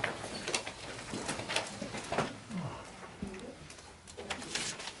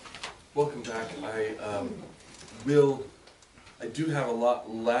 Welcome back. I do have a lot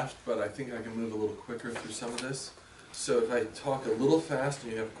left, but I think I can move a little quicker through some of this. So if I talk a little fast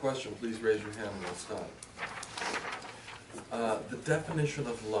and you have a question, please raise your hand and I'll stop. The definition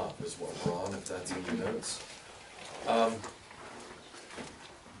of love is what we're on, if that's in your notes.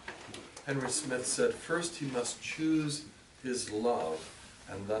 Henry Smith said, first he must choose his love,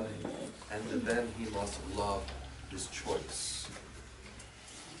 and then he must love his choice.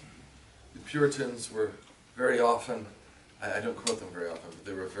 The Puritans were very often, I don't quote them very often, but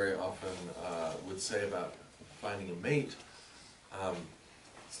they were very often would say about finding a mate,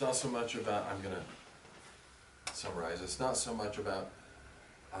 it's not so much about, I'm going to summarize, it's not so much about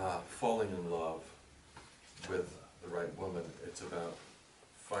falling in love with the right woman, it's about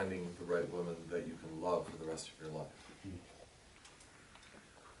finding the right woman that you can love for the rest of your life.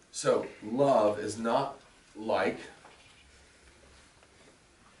 So, love is not like,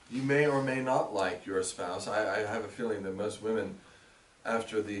 you may or may not like your spouse. I have a feeling that most women,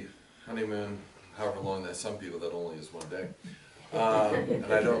 after the honeymoon, however long that, some people that only is one day, and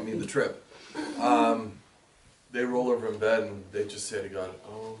I don't mean the trip, they roll over in bed and they just say to God,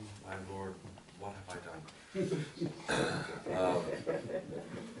 oh my Lord, what have I done?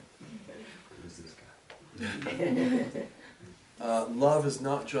 Who's this guy? Love is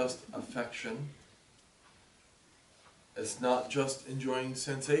not just affection. It's not just enjoying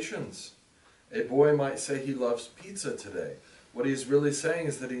sensations. A boy might say he loves pizza today. What he's really saying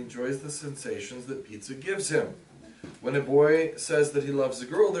is that he enjoys the sensations that pizza gives him. When a boy says that he loves a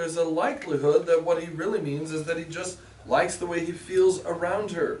girl, there's a likelihood that what he really means is that he just likes the way he feels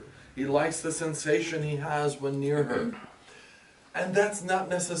around her. He likes the sensation he has when near her. And that's not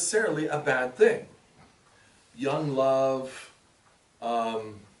necessarily a bad thing. Young love,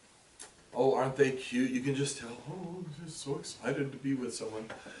 oh, aren't they cute? You can just tell, oh, I'm just so excited to be with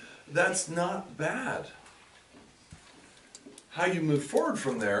someone. That's not bad. How you move forward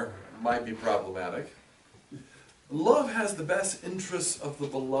from there might be problematic. Love has the best interests of the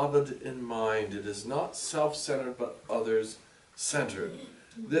beloved in mind. It is not self-centered, but others-centered.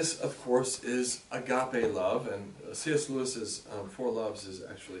 This, of course, is agape love, and C.S. Lewis's Four Loves is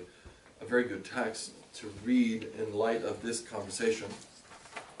actually a very good text to read in light of this conversation.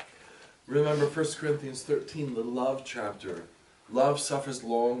 Remember 1 Corinthians 13, the love chapter. Love suffers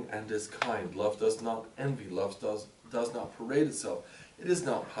long and is kind. Love does not envy. Love does not parade itself. It is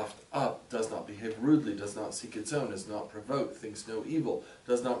not puffed up, does not behave rudely, does not seek its own, is not provoked, thinks no evil,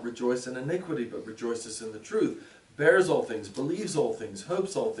 does not rejoice in iniquity, but rejoices in the truth, bears all things, believes all things,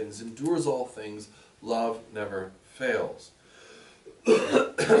 hopes all things, endures all things. Love never fails.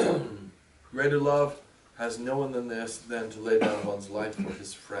 Greater love has no one than this, than to lay down one's life for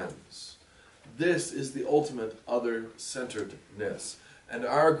his friends. This is the ultimate other-centeredness. And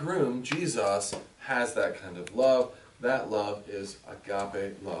our groom, Jesus, has that kind of love. That love is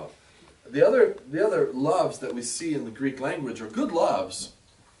agape love. The other loves that we see in the Greek language are good loves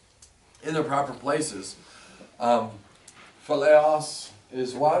in their proper places. Phileos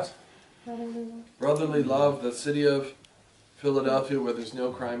is what? Brotherly love. Brotherly love. The city of Philadelphia, where there's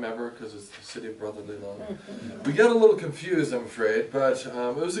no crime ever, because it's the city of brotherly love. We got a little confused, I'm afraid, but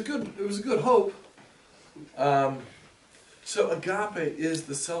it was a good hope. So agape is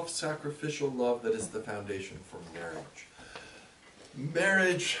the self-sacrificial love that is the foundation for marriage.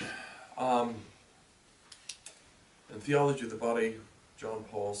 Marriage, in Theology of the Body, John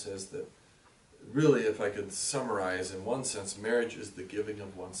Paul says that really, if I could summarize in one sense, marriage is the giving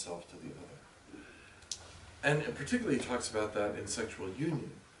of oneself to the other. And particularly he talks about that in sexual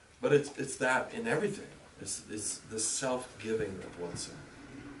union, but it's that in everything. It's the self-giving of oneself.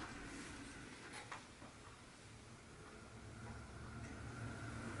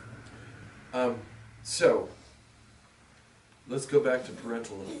 So, let's go back to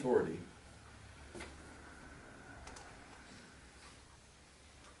parental authority.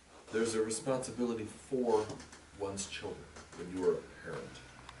 There's a responsibility for one's children when you are a parent.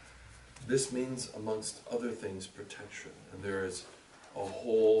 This means, amongst other things, protection. And there is a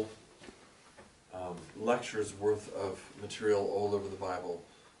whole lecture's worth of material all over the Bible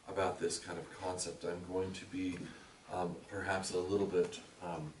about this kind of concept. I'm going to be perhaps a little bit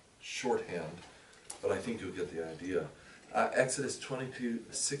shorthand, but I think you'll get the idea. Exodus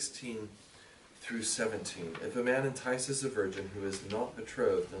 22:16 through 17. If a man entices a virgin who is not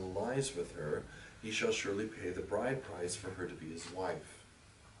betrothed and lies with her, he shall surely pay the bride price for her to be his wife.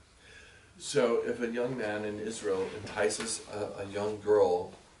 So if a young man in Israel entices a young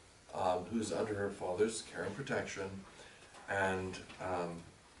girl who's under her father's care and protection and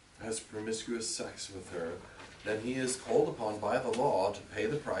has promiscuous sex with her, then he is called upon by the law to pay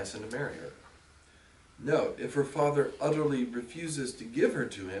the price and to marry her. Note, if her father utterly refuses to give her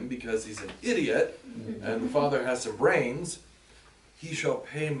to him because he's an idiot and the father has some brains, he shall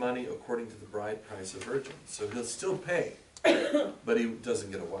pay money according to the bride price of virgins. So he'll still pay, but he doesn't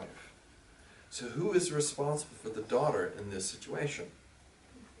get a wife. So who is responsible for the daughter in this situation?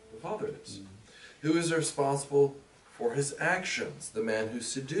 The father is. Who is responsible for his actions? The man who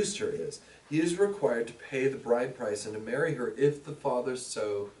seduced her is. He is required to pay the bride price and to marry her if the father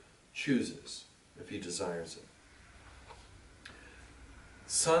so chooses, if he desires it.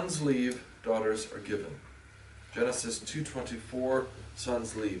 Sons leave, daughters are given. Genesis 2:24,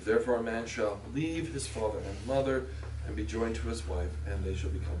 sons leave. Therefore a man shall leave his father and mother and be joined to his wife, and they shall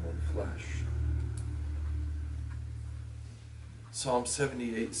become one flesh. Psalm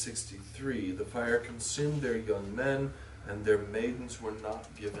 78:63, the fire consumed their young men, and their maidens were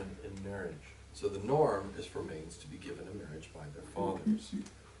not given in marriage. So the norm is for maidens to be given in marriage by their fathers.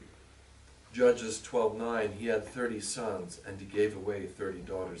 Judges 12:9, he had 30 sons, and he gave away 30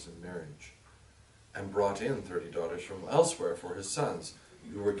 daughters in marriage, and brought in 30 daughters from elsewhere for his sons,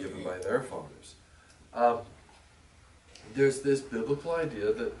 who were given by their fathers. There's this biblical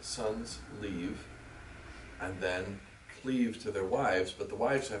idea that sons leave and then cleave to their wives, but the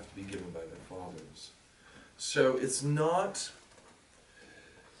wives have to be given by their fathers. So it's not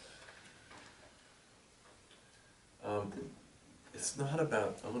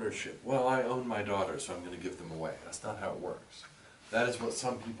about ownership. Well, I own my daughter, so I'm going to give them away. That's not how it works. That is what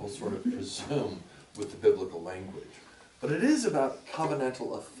some people sort of presume with the biblical language. But it is about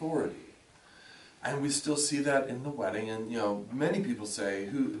covenantal authority. And we still see that in the wedding. And, you know, many people say,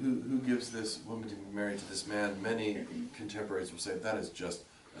 who gives this woman to be married to this man? Many contemporaries will say, that's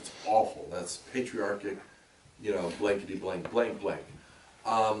awful. That's patriarchic, you know, blankety blank, blank, blank.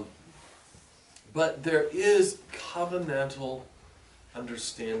 But there is covenantal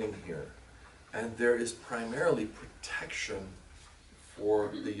understanding here. And there is primarily protection for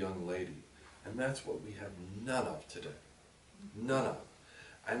the young lady. And that's what we have none of today. None of.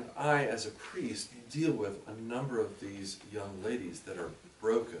 And I, as a priest, deal with a number of these young ladies that are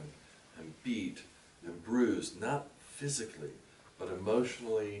broken and beat and bruised, not physically, but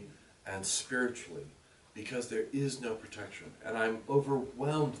emotionally and spiritually, because there is no protection. And I'm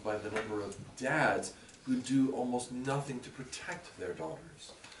overwhelmed by the number of dads who do almost nothing to protect their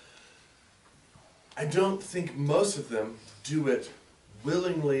daughters. I don't think most of them do it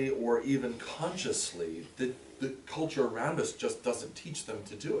willingly or even consciously. The culture around us just doesn't teach them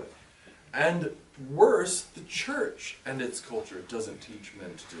to do it. And worse, the church and its culture doesn't teach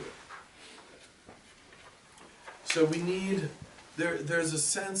men to do it. So we need, there's a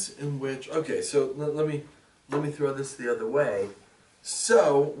sense in which, okay, so let me throw this the other way.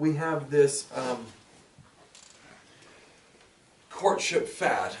 So we have this courtship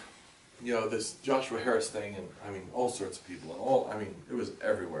fad, you know, this Joshua Harris thing, and I mean, all sorts of people, and I mean, it was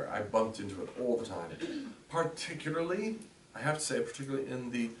everywhere. I bumped into it all the time. Particularly, I have to say, particularly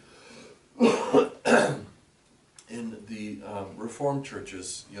in the Reformed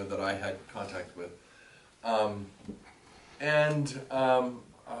churches, you know, that I had contact with.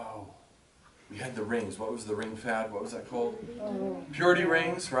 We had the rings. What was the ring fad? What was that called? Purity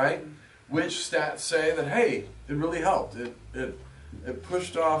rings, right? Which stats say that, hey, it really helped. It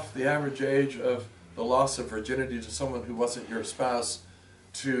pushed off the average age of the loss of virginity to someone who wasn't your spouse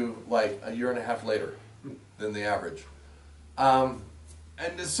to like a year and a half later than the average. And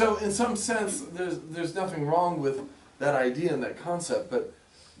so in some sense, there's nothing wrong with that idea and that concept, but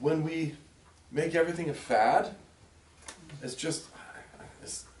when we make everything a fad, it's just,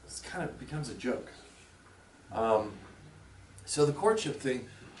 it's kind of becomes a joke. So the courtship thing,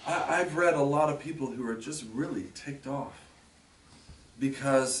 I've read a lot of people who are just really ticked off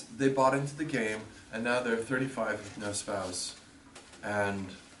because they bought into the game and now they're 35 with no spouse and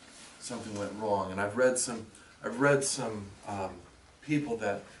something went wrong. And I've read some people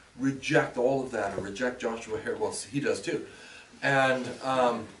that reject all of that, or reject Joshua Harris. Well, he does too, and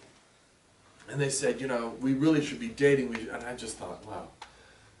they said, you know, we really should be dating. And I just thought, wow,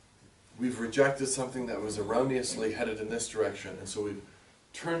 we've rejected something that was erroneously headed in this direction, and so we've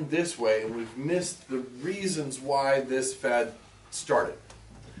turned this way, and we've missed the reasons why this fad started.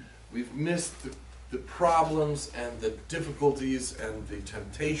 We've missed the problems and the difficulties and the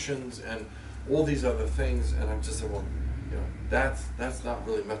temptations and all these other things, and I'm just saying, well, you know, that's not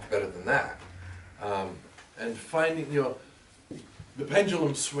really much better than that. And finding, you know, the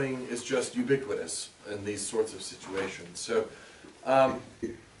pendulum swing is just ubiquitous in these sorts of situations. So,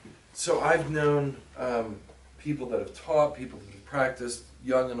 so I've known people that have taught, people that have practiced,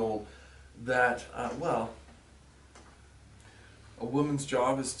 young and old, that, well, a woman's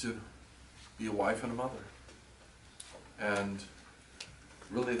job is to be a wife and a mother. And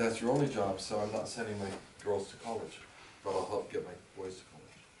really that's your only job, so I'm not sending my girls to college, but I'll help get my boys to college.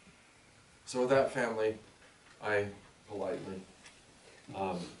 So with that family, I politely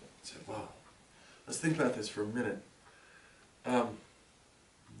said, wow, let's think about this for a minute.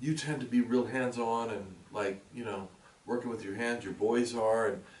 You tend to be real hands-on and, like, you know, working with your hands, your boys are,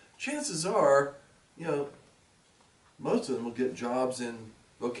 and chances are, you know, most of them will get jobs in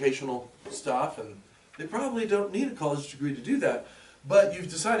vocational stuff, and they probably don't need a college degree to do that. But you've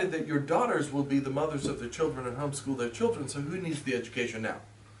decided that your daughters will be the mothers of their children and homeschool their children, so who needs the education now?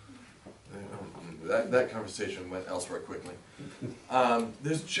 That conversation went elsewhere quickly.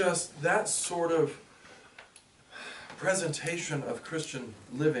 There's just that sort of presentation of Christian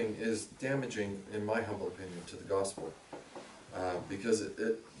living is damaging, in my humble opinion, to the gospel, because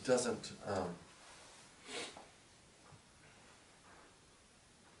it doesn't...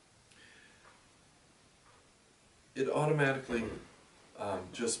 it automatically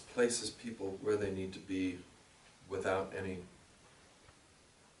just places people where they need to be without any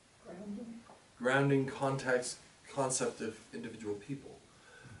grounding concept of individual people.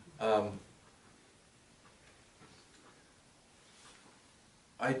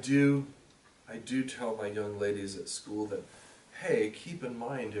 I do tell my young ladies at school that, hey, keep in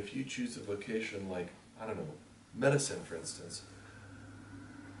mind if you choose a vocation like, I don't know, medicine for instance,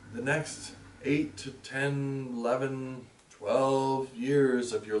 the next 8 to 10, 11, 12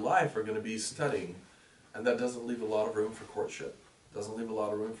 years of your life are going to be studying, and that doesn't leave a lot of room for courtship. Doesn't leave a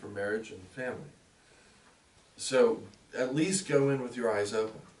lot of room for marriage and family. So at least go in with your eyes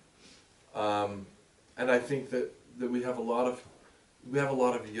open. And I think that we have a lot of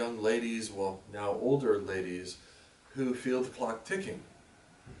young ladies, well now older ladies, who feel the clock ticking,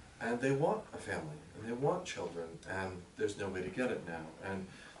 and they want a family and they want children, and there's no way to get it now. And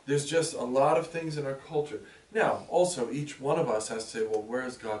there's just a lot of things in our culture. Now, also, each one of us has to say, well, where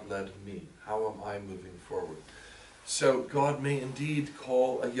has God led me? How am I moving forward? So God may indeed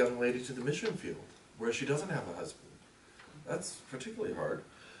call a young lady to the mission field where she doesn't have a husband. That's particularly hard.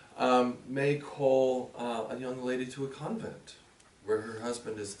 May call a young lady to a convent where her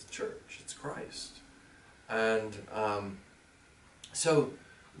husband is the church, it's Christ. And so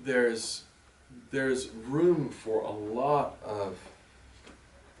there's room for a lot of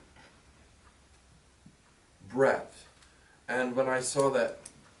breadth. And when I saw that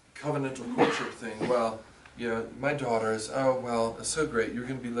covenantal courtship thing, well, my daughters, oh, well, it's so great, you're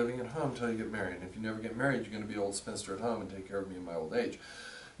going to be living at home until you get married. And if you never get married, you're going to be an old spinster at home and take care of me in my old age.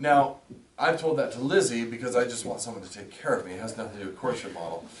 Now, I've told that to Lizzie because I just want someone to take care of me. It has nothing to do with courtship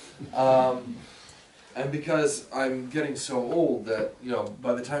model. And because I'm getting so old that,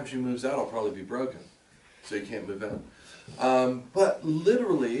 by the time she moves out, I'll probably be broken. So you can't move in. But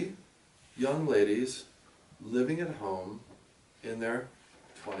literally, young ladies living at home in their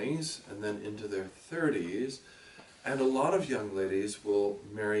 20s and then into their 30s, and a lot of young ladies will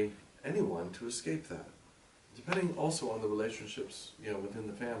marry anyone to escape that, depending also on the relationships within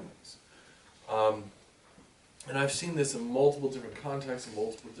the families. And I've seen this in multiple different contexts and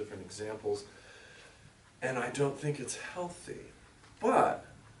multiple different examples, and I don't think it's healthy. But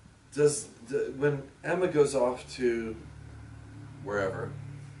when Emma goes off to wherever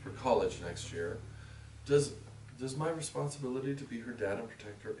for college next year, does my responsibility to be her dad and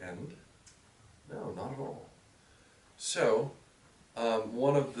protect her end? No, not at all. So,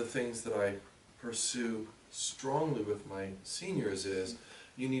 one of the things that I pursue strongly with my seniors is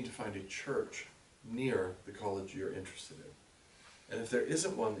you need to find a church near the college you're interested in. And if there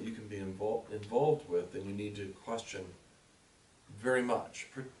isn't one that you can be involved with, then you need to question very much,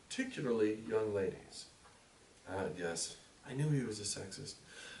 particularly young ladies. Yes, I knew he was a sexist.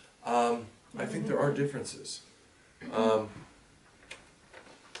 I think there are differences.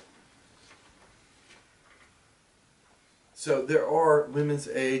 So there are women's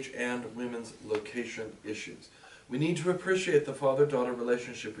age and women's location issues. We need to appreciate the father-daughter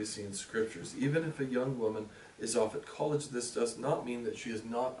relationship we see in scriptures. Even if a young woman is off at college, this does not mean that she is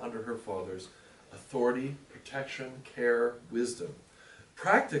not under her father's authority, protection, care, wisdom.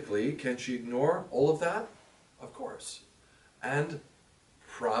 Practically, can she ignore all of that? Of course. And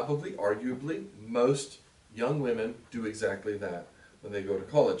probably, arguably, most young women do exactly that when they go to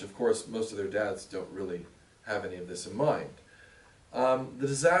college. Of course, most of their dads don't really have any of this in mind. The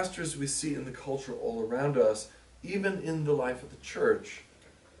disasters we see in the culture all around us, even in the life of the church,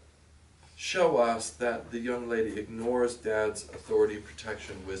 show us that the young lady ignores dad's authority,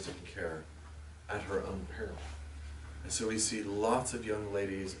 protection, wisdom, and care at her own peril. And so we see lots of young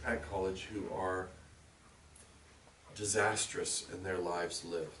ladies at college who are disastrous in their lives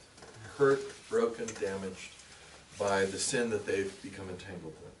lived. Hurt, broken, damaged by the sin that they've become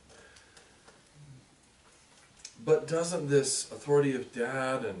entangled in. But doesn't this authority of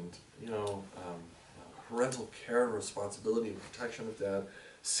dad and, parental care and responsibility and protection of dad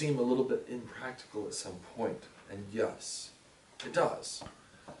seem a little bit impractical at some point? And yes, it does.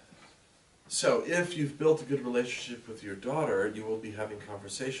 So if you've built a good relationship with your daughter, you will be having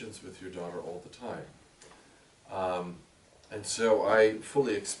conversations with your daughter all the time. And so I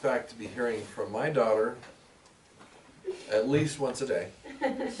fully expect to be hearing from my daughter at least once a day.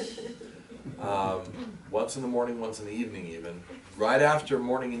 Once in the morning, once in the evening even, right after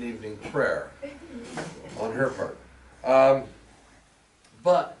morning and evening prayer on her part.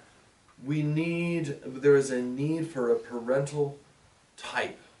 But there is a need for a parental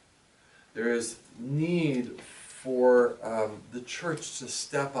type. There is need for the church to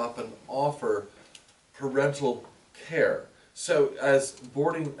step up and offer parental care. So as a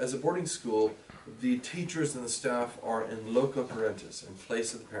boarding school, the teachers and the staff are in loco parentis, in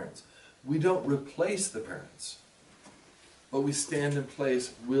place of the parents. We don't replace the parents, but we stand in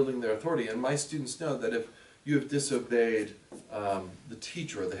place wielding their authority. And my students know that if you have disobeyed the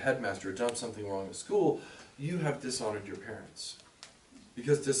teacher or the headmaster or done something wrong at school, you have dishonored your parents.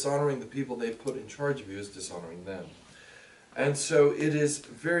 Because dishonoring the people they put in charge of you is dishonoring them. And so it is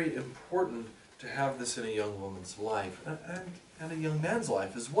very important to have this in a young woman's life and a young man's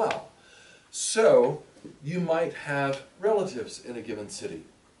life as well. So you might have relatives in a given city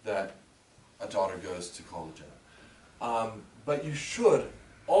that a daughter goes to college at. But you should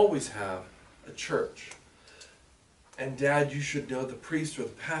always have a church. And Dad, you should know the priest or the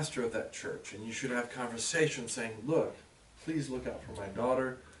pastor of that church. And you should have conversations saying, look, please look out for my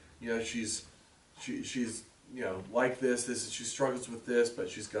daughter. She's like this, she struggles with this, but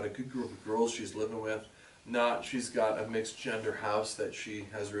she's got a good group of girls she's living with. She's got a mixed gender house that she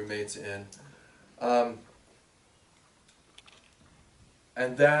has roommates in.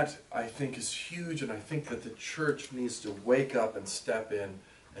 And that, I think, is huge, and I think that the church needs to wake up and step in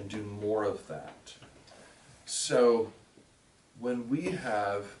and do more of that. So, when we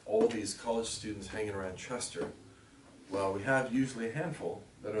have all these college students hanging around Chester, well, we have usually a handful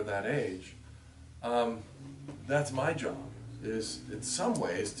that are that age. That's my job, is in some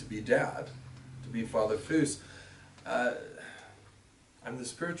ways to be dad, to be Father Foos. I'm the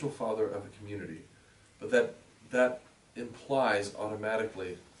spiritual father of a community, but that implies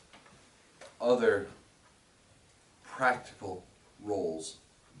automatically other practical roles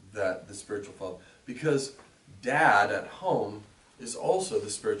that the spiritual father, because dad at home is also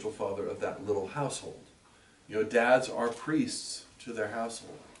the spiritual father of that little household. You know, dads are priests to their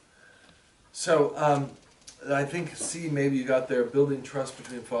household. So I think, see, maybe you got there, building trust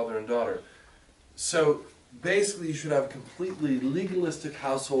between father and daughter. So basically you should have a completely legalistic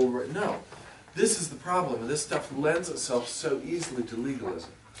household right now. This is the problem, and this stuff lends itself so easily to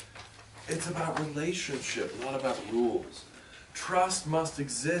legalism. It's about relationship, not about rules. Trust must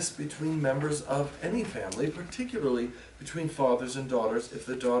exist between members of any family, particularly between fathers and daughters, if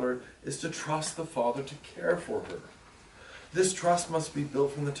the daughter is to trust the father to care for her. This trust must be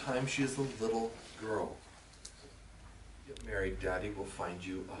built from the time she is a little girl. Get married, Daddy will find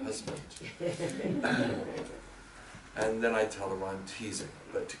you a husband. And then I tell her I'm teasing,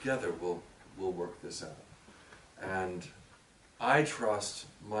 but together we'll work this out. And I trust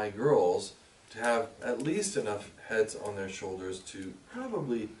my girls to have at least enough heads on their shoulders to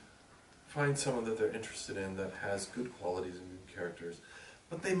probably find someone that they're interested in that has good qualities and good characters.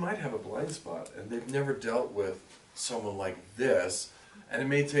 But they might have a blind spot, and they've never dealt with someone like this, and it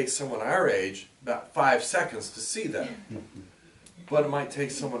may take someone our age about 5 seconds to see that. But it might take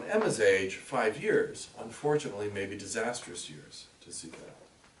someone Emma's age 5 years, unfortunately maybe disastrous years, to see that.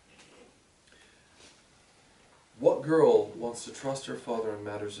 What girl wants to trust her father in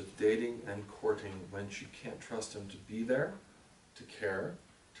matters of dating and courting when she can't trust him to be there, to care,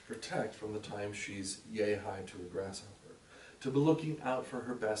 to protect from the time she's yay-high to a grasshopper, to be looking out for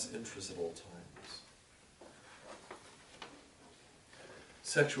her best interests at all times?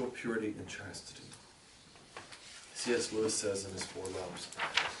 Sexual purity and chastity. C.S. Lewis says in his Four Loves,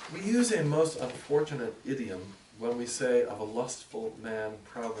 we use a most unfortunate idiom when we say of a lustful man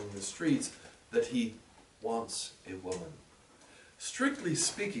prowling the streets that he wants a woman. Strictly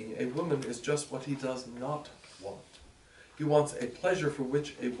speaking, a woman is just what he does not want. He wants a pleasure for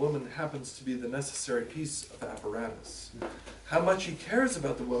which a woman happens to be the necessary piece of apparatus. How much he cares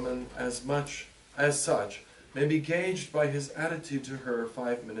about the woman as such may be gauged by his attitude to her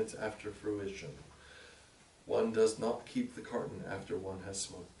 5 minutes after fruition. One does not keep the carton after one has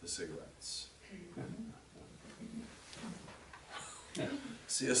smoked the cigarettes.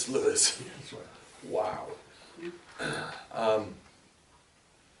 C.S. Lewis. Wow.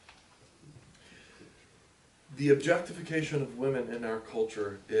 The objectification of women in our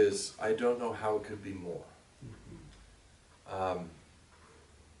culture is, I don't know how it could be more.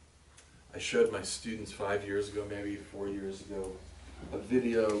 I showed my students 5 years ago, maybe 4 years ago, a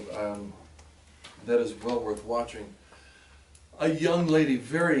video that is well worth watching. A young lady,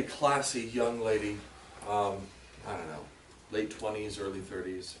 very classy young lady, I don't know, late 20s, early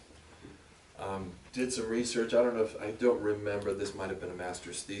 30s, did some research. I don't know if, I don't remember, this might have been a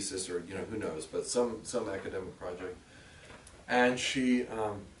master's thesis or, you know, who knows, but some academic project. And she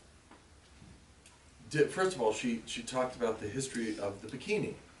did, first of all, she talked about the history of the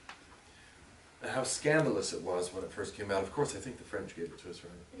bikini, and how scandalous it was when it first came out. Of course, I think the French gave it to us,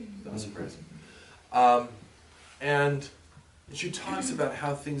 right? Not surprising. And she talks about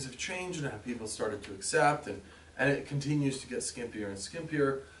how things have changed and how people started to accept, and it continues to get skimpier and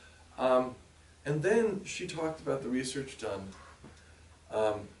skimpier. And then she talked about the research done.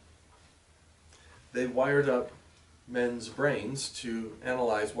 They wired up men's brains to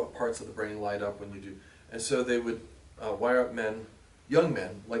analyze what parts of the brain light up when you do. And so they would wire up men, young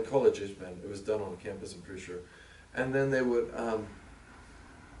men, like college-age men. It was done on campus, I'm pretty sure. And then they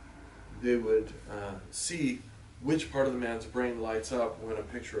would see which part of the man's brain lights up when a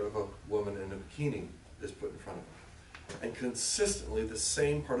picture of a woman in a bikini is put in front of him. And consistently, the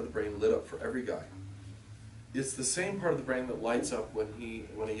same part of the brain lit up for every guy. It's the same part of the brain that lights up when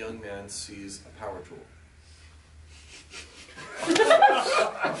a young man sees a power tool.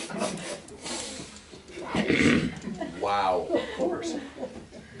 Wow. Of course.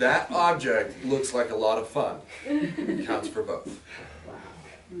 That object looks like a lot of fun. Counts for both.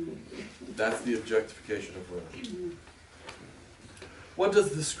 That's the objectification of women. What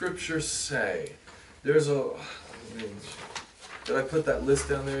does the scripture say? There's did I put that list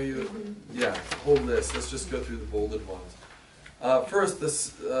down there? Yeah, the whole list. Let's just go through the bolded ones. First, the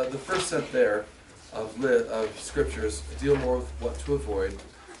first set there of scriptures deal more with what to avoid,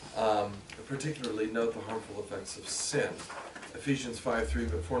 particularly note the harmful effects of sin. Ephesians 5:3,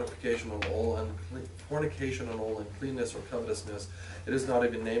 but fornication and all uncleanness or covetousness, it is not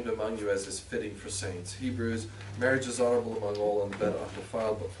even named among you as is fitting for saints. Hebrews, marriage is honorable among all, and the bed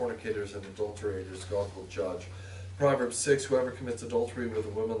undefiled, but fornicators and adulterators God will judge. Proverbs 6, whoever commits adultery with a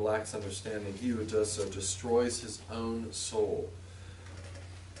woman lacks understanding. He who does so destroys his own soul.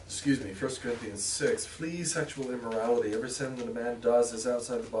 1 Corinthians 6, flee sexual immorality. Every sin that a man does is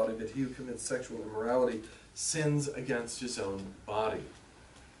outside the body, but he who commits sexual immorality sins against his own body.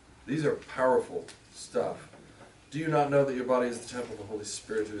 These are powerful stuff. Do you not know that your body is the temple of the Holy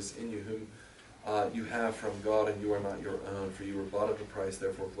Spirit who is in you, whom you have from God, and you are not your own? For you were bought at a price,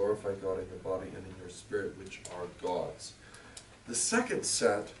 therefore glorify God in your body and in your spirit, which are God's. The second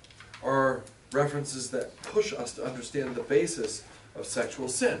set are references that push us to understand the basis of sexual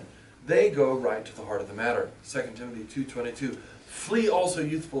sin. They go right to the heart of the matter. 2 Timothy 2:22. Flee also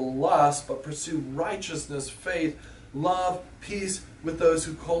youthful lust, but pursue righteousness, faith, love, peace with those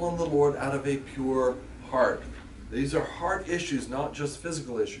who call on the Lord out of a pure heart. These are heart issues, not just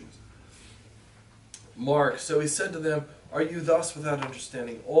physical issues. Mark, so he said to them, are you thus without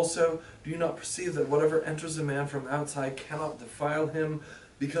understanding also? Do you not perceive that whatever enters a man from outside cannot defile him,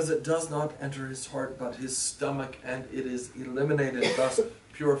 because it does not enter his heart but his stomach, and it is eliminated, thus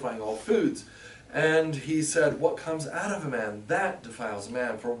purifying all foods? And he said, what comes out of a man, that defiles a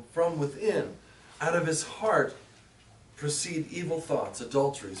man. For from within, out of his heart, proceed evil thoughts,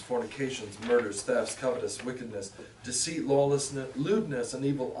 adulteries, fornications, murders, thefts, covetous, wickedness, deceit, lawlessness, lewdness, an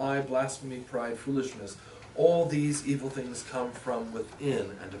evil eye, blasphemy, pride, foolishness. All these evil things come from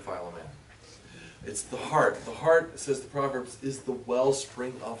within and defile a man. It's the heart. The heart, says the Proverbs, is the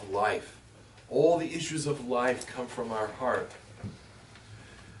wellspring of life. All the issues of life come from our heart.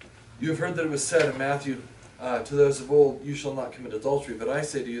 You have heard that it was said in Matthew, to those of old, you shall not commit adultery. But I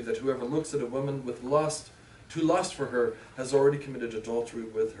say to you that whoever looks at a woman with lust, to lust for her, has already committed adultery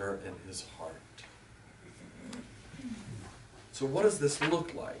with her in his heart. So what does this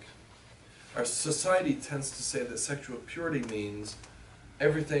look like? Our society tends to say that sexual purity means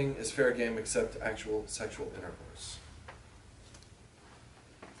everything is fair game except actual sexual intercourse.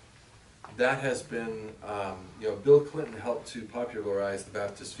 That has been, Bill Clinton helped to popularize the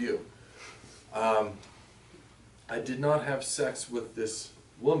Baptist view. I did not have sex with this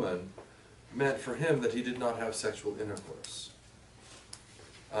woman meant for him that he did not have sexual intercourse.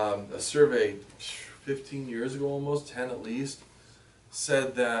 A survey 15 years ago almost, 10 at least,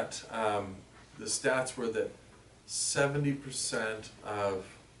 said that the stats were that 70% of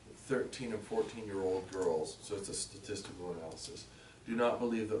 13 and 14-year-old girls, so it's a statistical analysis, do not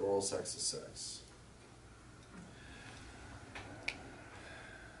believe that oral sex is sex.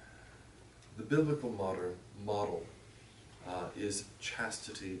 The biblical model is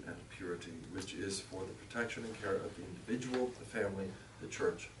chastity and purity, which is for the protection and care of the individual, the family, the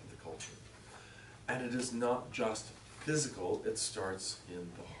church, and the culture. And it is not just physical, it starts in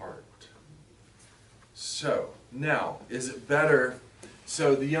the heart. So, now, is it better,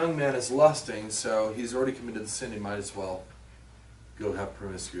 so the young man is lusting, so he's already committed the sin, he might as well go have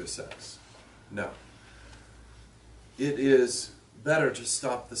promiscuous sex. No. It is better to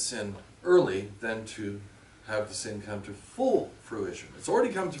stop the sin early than to have the sin come to full fruition. It's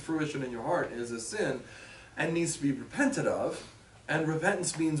already come to fruition in your heart as a sin and needs to be repented of, and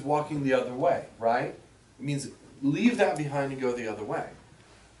repentance means walking the other way, right? It means leave that behind and go the other way.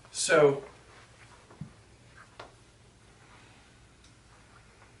 So,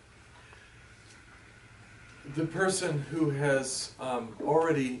 the person who has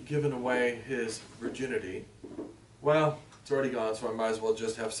already given away his virginity, well, it's already gone, so I might as well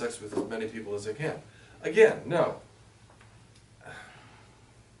just have sex with as many people as I can. Again, no.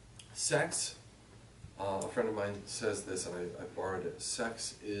 Sex, a friend of mine says this, and I borrowed it,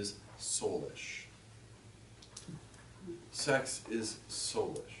 sex is soulish. Sex is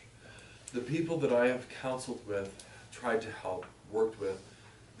soulish. The people that I have counseled with, tried to help, worked with,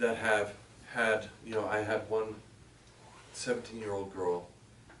 that have had, I had one 17-year-old girl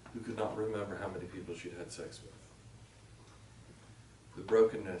who could not remember how many people she'd had sex with. The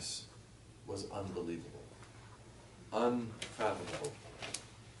brokenness was unbelievable. Unfathomable.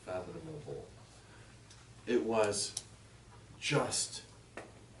 Fathomable. It was just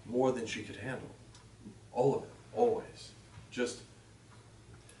more than she could handle. All of it. Always. Just.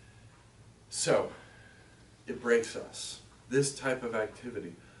 So, it breaks us. This type of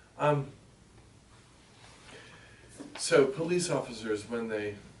activity. So police officers, when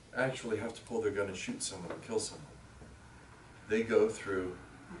they actually have to pull their gun and shoot someone or kill someone, they go through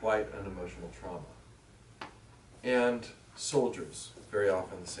quite an emotional trauma. And soldiers, very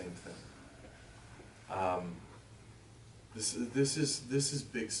often the same thing. This is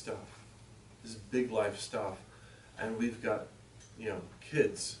big stuff. This is big life stuff. And we've got,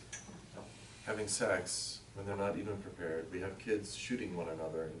 kids having sex when they're not even prepared. We have kids shooting one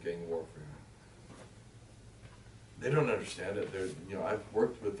another in gang warfare. They don't understand it. I've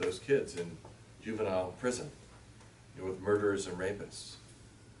worked with those kids in juvenile prison, with murderers and rapists.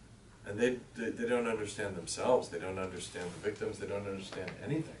 And they don't understand themselves, they don't understand the victims, they don't understand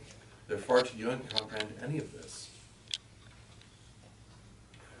anything. They're far too young to comprehend any of this.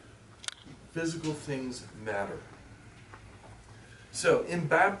 Physical things matter. So, in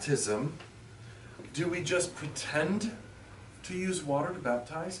baptism, do we just pretend to use water to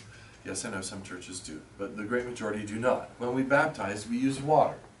baptize? Yes, I know some churches do, but the great majority do not. When we baptize, we use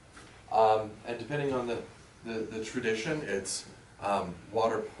water. And depending on the tradition, it's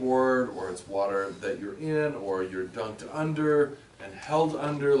water poured, or it's water that you're in, or you're dunked under and held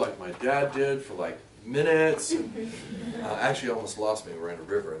under like my dad did for like minutes. Actually almost lost me. We're in a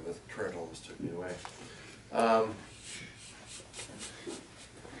river and the current almost took me away.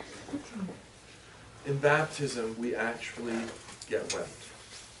 In baptism, we actually get wet.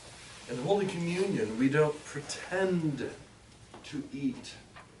 In Holy Communion, we don't pretend to eat.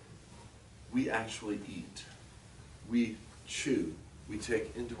 We actually eat. We chew. We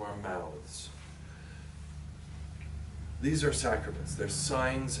take into our mouths. These are sacraments. They're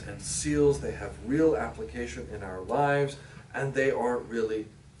signs and seals. They have real application in our lives, and they are really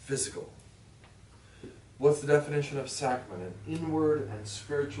physical. What's the definition of sacrament? An inward and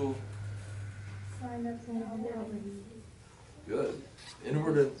spiritual. Sign of Good.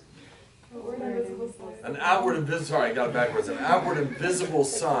 Inward and an outward and visible. Sorry, I got it backwards. An outward and visible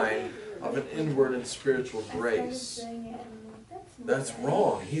sign of an inward and spiritual grace. That's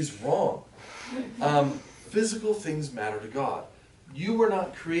wrong. He's wrong. Physical things matter to God. You were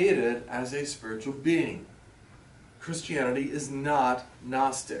not created as a spiritual being. Christianity is not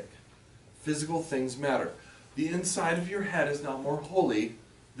Gnostic. Physical things matter. The inside of your head is not more holy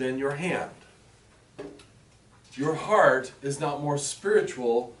than your hand. Your heart is not more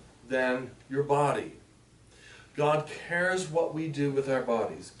spiritual than your body. God cares what we do with our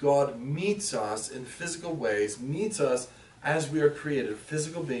bodies. God meets us in physical ways, meets us as we are created,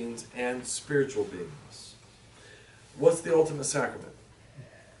 physical beings and spiritual beings. What's the ultimate sacrament?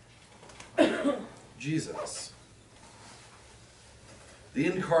 Jesus. The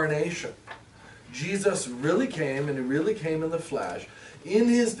incarnation. Jesus really came, and he really came in the flesh. In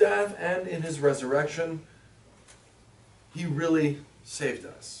his death and in his resurrection, he really saved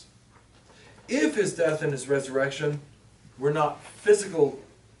us. If his death and his resurrection was not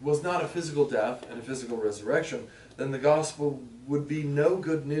a physical death and a physical resurrection, then the gospel would be no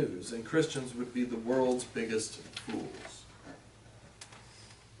good news, and Christians would be the world's biggest fools.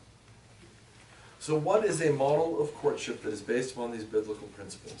 So what is a model of courtship that is based upon these biblical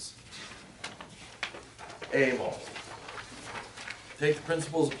principles? A model. Take the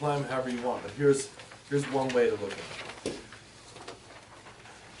principles, apply them however you want, but here's one way to look at it.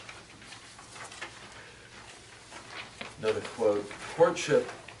 Another quote, courtship,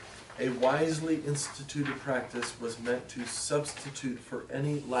 a wisely instituted practice, was meant to substitute for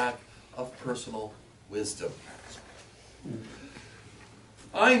any lack of personal wisdom.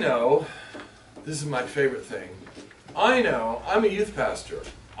 I know, this is my favorite thing, I know, I'm a youth pastor.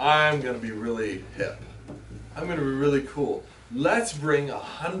 I'm going to be really hip. I'm going to be really cool. Let's bring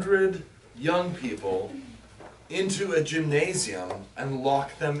 100 young people into a gymnasium and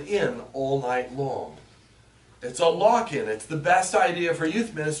lock them in all night long. It's a lock-in. It's the best idea for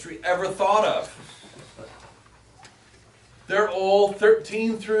youth ministry ever thought of. They're all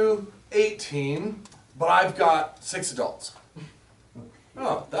 13 through 18, but I've got 6 adults.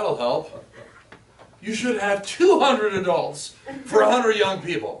 Oh, that'll help. You should have 200 adults for 100 young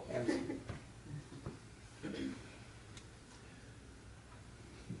people.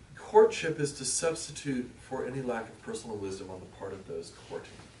 Courtship is to substitute for any lack of personal wisdom on the part of those courting.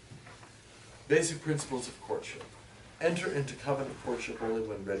 Basic principles of courtship. Enter into covenant courtship only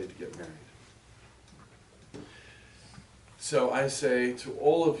when ready to get married. So I say to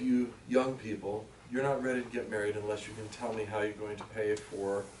all of you young people, you're not ready to get married unless you can tell me how you're going to pay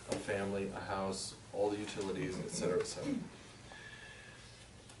for a family, a house, all the utilities, etc., etc.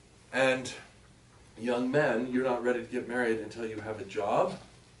 And young men, you're not ready to get married until you have a job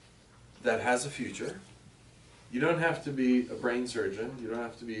that has a future. You don't have to be a brain surgeon. You don't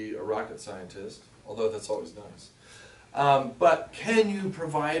have to be a rocket scientist, although that's always nice. But can you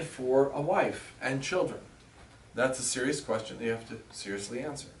provide for a wife and children? That's a serious question that you have to seriously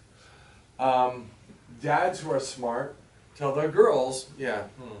answer. Dads who are smart tell their girls,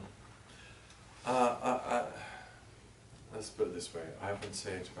 let's put it this way. I often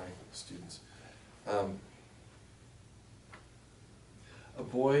say to my students, a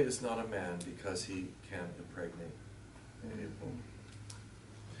boy is not a man because he can impregnate a woman.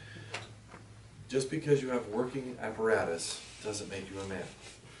 Just because you have working apparatus doesn't make you a man.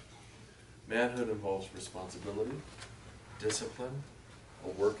 Manhood involves responsibility, discipline, a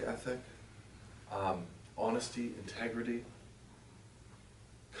work ethic, honesty, integrity,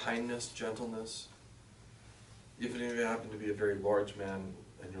 kindness, gentleness. Even if you happen to be a very large man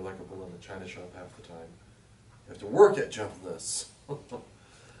and you're like a bull in a china shop half the time, you have to work at gentleness.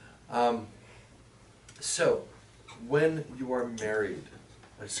 So, when you are married,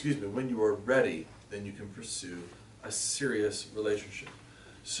 when you are ready, then you can pursue a serious relationship.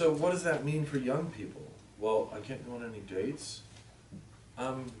 So what does that mean for young people? Well, I can't go on any dates.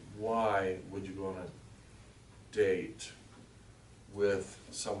 Why would you go on a date with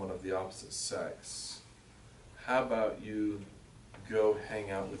someone of the opposite sex? How about you go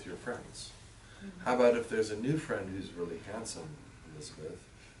hang out with your friends? How about if there's a new friend who's really handsome, Elizabeth,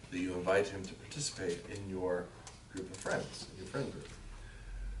 that you invite him to participate in your group of friends, in your friend group?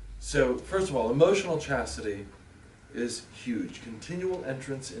 So, first of all, emotional chastity is huge. Continual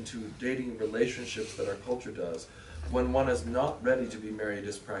entrance into dating relationships that our culture does when one is not ready to be married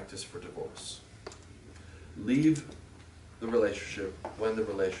is practice for divorce. Leave the relationship when the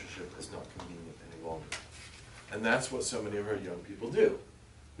relationship is not convenient any longer. And that's what so many of our young people do.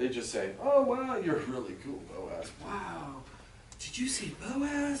 They just say, oh wow, you're really cool, Boaz. Wow, did you see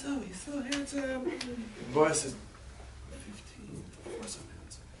Boaz? Oh, he's so handsome. And Boaz says, 15, of course I'm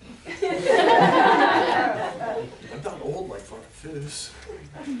handsome. I'm not old like Brian Foos.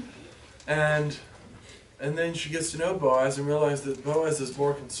 And then she gets to know Boaz and realizes that Boaz is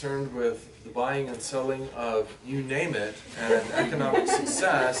more concerned with the buying and selling of you name it and economic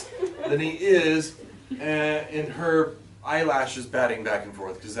success than he is in her eyelashes batting back and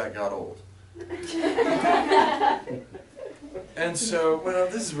forth, because that got old. And so, well,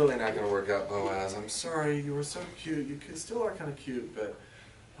 this is really not going to work out, Boaz. I'm sorry, you were so cute. You still are kind of cute, but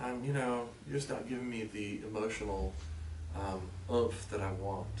you know, you're just not giving me the emotional oomph that I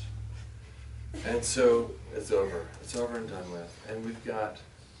want. And so it's over. It's over and done with. And we've got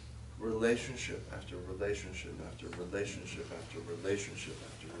relationship after relationship after relationship after relationship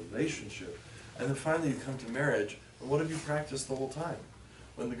after relationship. And then finally you come to marriage, and what have you practiced the whole time?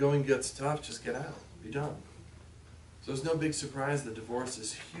 When the going gets tough, just get out. Be done. So it's no big surprise that divorce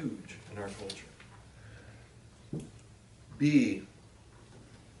is huge in our culture. B,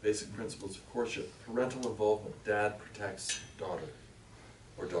 basic principles of courtship. Parental involvement. Dad protects daughter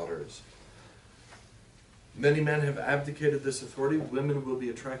or daughters. Many men have abdicated this authority. Women will be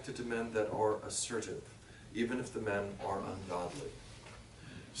attracted to men that are assertive, even if the men are ungodly.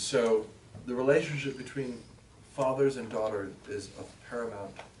 So the relationship between fathers and daughters is of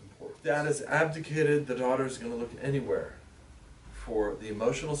paramount importance. Dad has abdicated, the daughter is going to look anywhere for the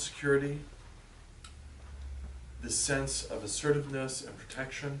emotional security, the sense of assertiveness and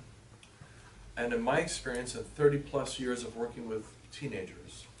protection. And in my experience, in 30 plus years of working with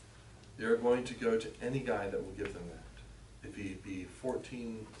teenagers, they're going to go to any guy that will give them that. If he be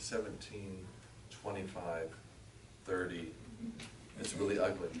 14, 17, 25, 30, it's really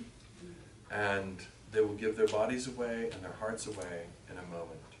ugly. And they will give their bodies away and their hearts away in a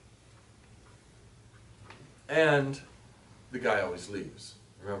moment. And the guy always leaves.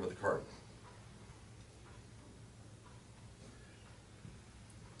 Remember the card.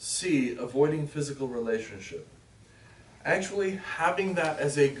 C, avoiding physical relationship. Actually, having that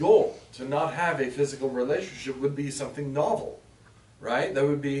as a goal, to not have a physical relationship, would be something novel, right? That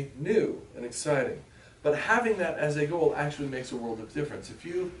would be new and exciting. But having that as a goal actually makes a world of difference. If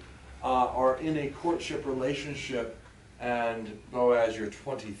you are in a courtship relationship and, Boaz, you're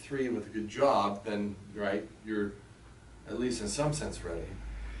 23 with a good job, then, right, you're at least in some sense ready.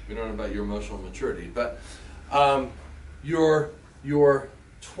 We don't know about your emotional maturity, but you're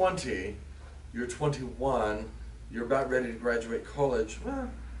 20, you're 21, you're about ready to graduate college, well,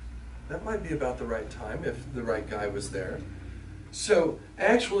 that might be about the right time if the right guy was there. So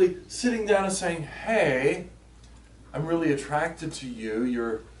actually sitting down and saying, hey, I'm really attracted to you,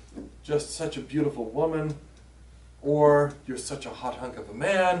 you're just such a beautiful woman, or you're such a hot hunk of a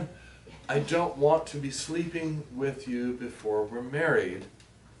man, I don't want to be sleeping with you before we're married.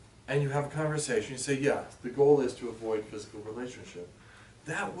 And you have a conversation, you say, yeah, the goal is to avoid physical relationship.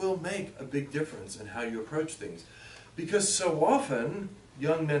 That will make a big difference in how you approach things. Because so often,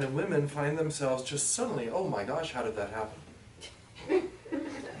 young men and women find themselves just suddenly, oh my gosh, how did that happen?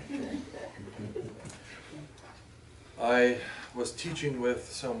 I was teaching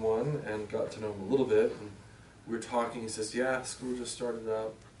with someone and got to know him a little bit, and we were talking, he says, yeah, school just started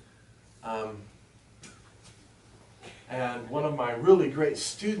up. And one of my really great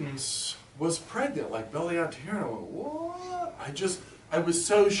students was pregnant, like belly out to here, and I went, what? I was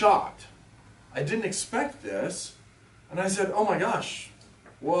so shocked. I didn't expect this. And I said, oh my gosh,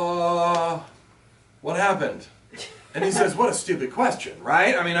 what happened? And he says, what a stupid question,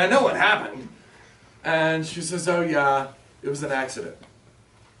 right? I mean, I know what happened. And she says, oh yeah, it was an accident.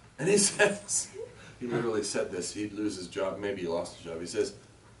 And he says, he literally said this, he'd lose his job, maybe he lost his job. He says,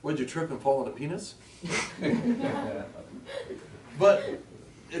 what'd you trip and fall on a penis? But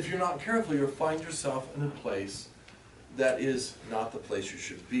if you're not careful, you'll find yourself in a place that is not the place you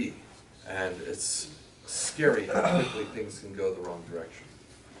should be. And it's scary how quickly things can go the wrong direction.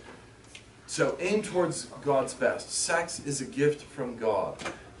 So aim towards God's best. Sex is a gift from God.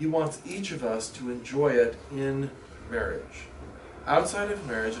 He wants each of us to enjoy it in marriage. Outside of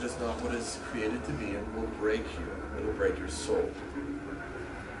marriage, it is not what it's created to be and will break you. It will break your soul.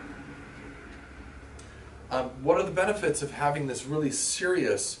 What are the benefits of having this really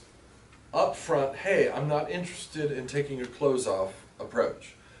serious, upfront, hey, I'm not interested in taking your clothes off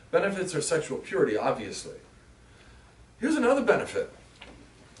approach? Benefits are sexual purity, obviously. Here's another benefit.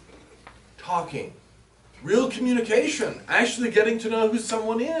 Talking. Real communication. Actually getting to know who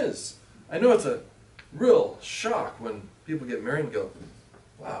someone is. I know it's a real shock when people get married and go,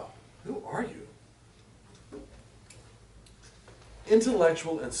 wow, who are you?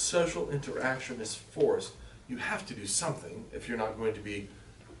 Intellectual and social interaction is forced. You have to do something if you're not going to be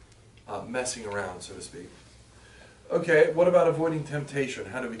messing around, so to speak. Okay, what about avoiding temptation?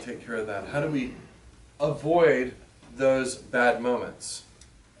 How do we take care of that? How do we avoid those bad moments?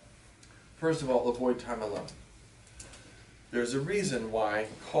 First of all, avoid time alone. There's a reason why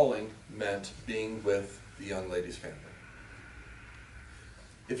calling meant being with the young lady's family.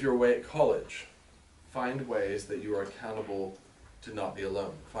 If you're away at college, find ways that you are accountable to not be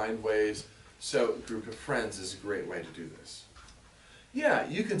alone. Find ways, so a group of friends is a great way to do this. Yeah,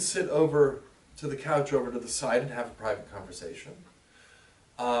 you can sit over to the couch over to the side and have a private conversation.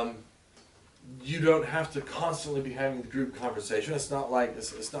 You don't have to constantly be having the group conversation. It's not like,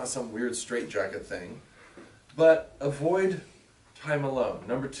 it's not some weird straitjacket thing. But avoid time alone.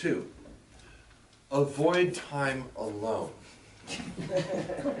 Number 2, avoid time alone.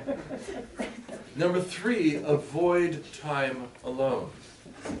 Number 3, avoid time alone.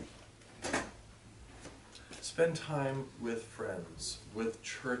 Spend time with friends, with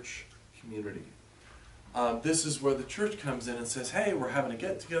church community. This is where the church comes in and says, hey, we're having a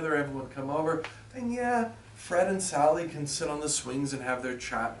get-together, everyone come over. And yeah, Fred and Sally can sit on the swings and have their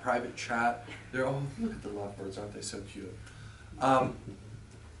chat, private chat. They're, oh, look at the lovebirds, aren't they so cute?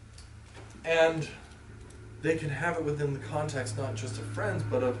 And they can have it within the context not just of friends,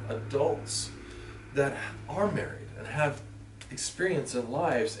 but of adults that are married and have experience in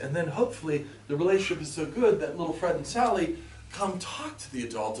lives. And then hopefully the relationship is so good that little Fred and Sally come talk to the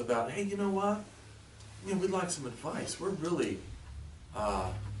adult about, hey, you know what? You know, we'd like some advice. We're really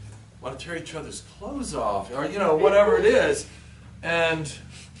want to tear each other's clothes off, or you know, whatever it is. And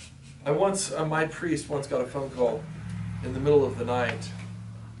I once, my priest once got a phone call in the middle of the night,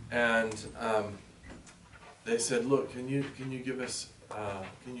 and they said, "Look, can you give us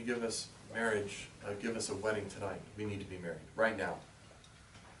marriage? Give us a wedding tonight. We need to be married right now."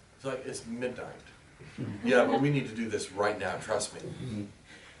 It's like it's midnight. Yeah, but we need to do this right now. Trust me.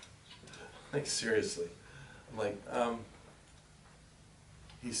 Like, seriously. I'm like,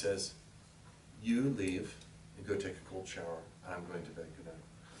 he says, you leave and go take a cold shower, and I'm going to bed. Good night.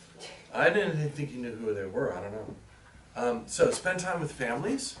 I didn't think he knew who they were. I don't know. So spend time with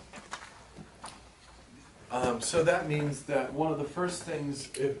families. So that means that one of the first things,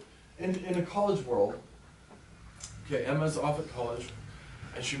 in a college world, okay, Emma's off at college,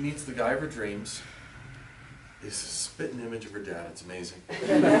 and she meets the guy of her dreams. It's a spitting image of her dad. It's amazing.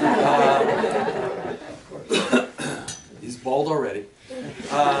 He's bald already.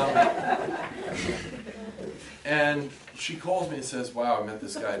 And she calls me and says, wow, I met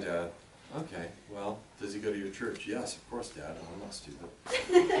this guy, Dad. Okay, well, does he go to your church? Yes, of course, Dad. I'm not stupid.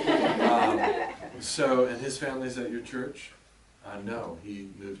 So, and his family's at your church? No, he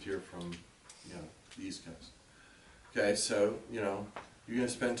moved here from, the East Coast. Okay, so, you're going to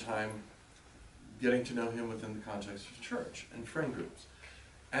spend time getting to know him within the context of church and friend groups.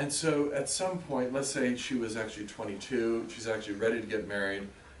 And so at some point, let's say she was actually 22, she's actually ready to get married,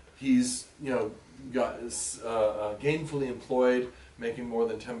 he's, got gainfully employed, making more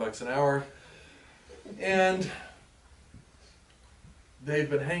than $10 an hour, and they've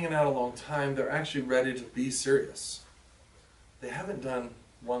been hanging out a long time, they're actually ready to be serious. They haven't done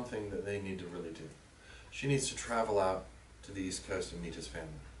one thing that they need to really do. She needs to travel out to the East Coast and meet his family,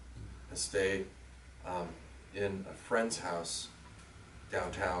 and stay in a friend's house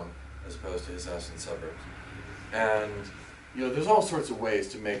downtown as opposed to his house in the suburbs. And there's all sorts of ways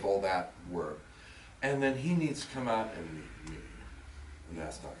to make all that work. And then he needs to come out and meet me. And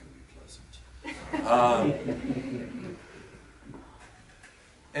that's not going to be pleasant. Um,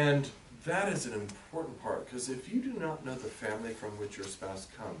 and that is an important part, because if you do not know the family from which your spouse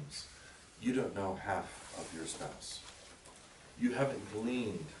comes, you don't know half of your spouse. You haven't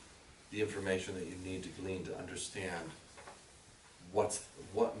gleaned the information that you need to glean to understand what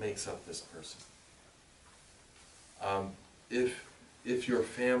makes up this person. If your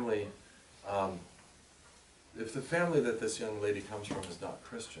family, if the family that this young lady comes from is not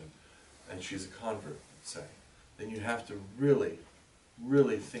Christian, and she's a convert, let's say, then you have to really,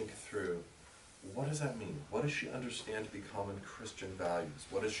 really think through, what does that mean? What does she understand to be common Christian values?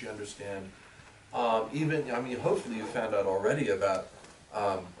 What does she understand? Hopefully you found out already about,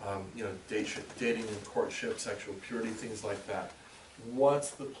 dating and courtship, sexual purity, things like that.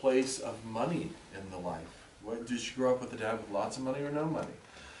 What's the place of money in the life? Did she grow up with a dad with lots of money or no money?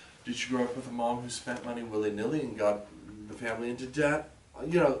 Did she grow up with a mom who spent money willy-nilly and got the family into debt?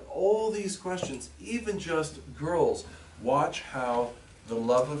 All these questions, even just girls, watch how the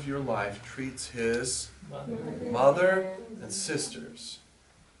love of your life treats his mother and sisters.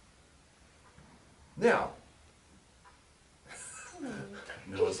 Now,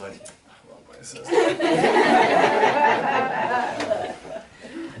 Noah's like, I love my sister.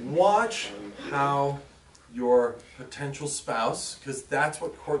 Watch how your potential spouse, because that's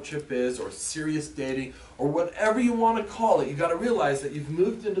what courtship is, or serious dating, or whatever you want to call it, you've got to realize that you've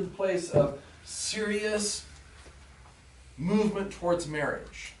moved into the place of serious movement towards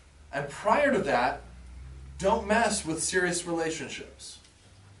marriage. And prior to that, don't mess with serious relationships.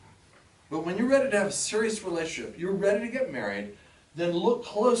 But when you're ready to have a serious relationship, you're ready to get married, then look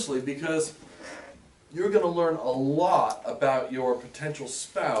closely, because you're going to learn a lot about your potential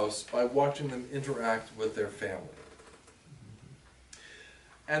spouse by watching them interact with their family.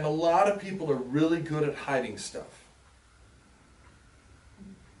 And a lot of people are really good at hiding stuff.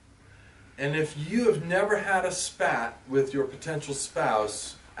 And if you have never had a spat with your potential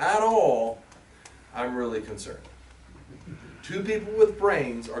spouse at all, I'm really concerned. Two people with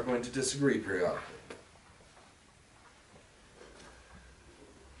brains are going to disagree periodically.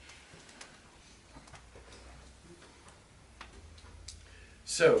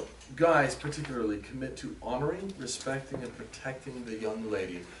 So, guys particularly, commit to honoring, respecting, and protecting the young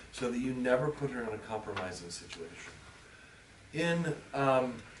lady so that you never put her in a compromising situation. In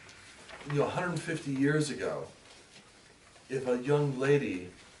 150 years ago, if a young lady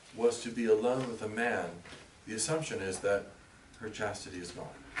was to be alone with a man, the assumption is that her chastity is gone.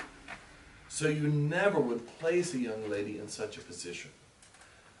 So you never would place a young lady in such a position.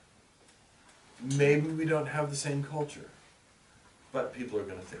 Maybe we don't have the same culture, but people are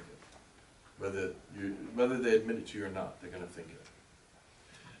going to think it. Whether they admit it to you or not, they're going to think it.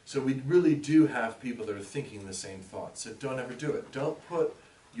 So we really do have people that are thinking the same thoughts. So don't ever do it. Don't put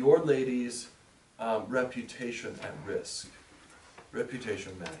your lady's reputation at risk.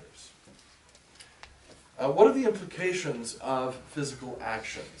 Reputation matters. What are the implications of physical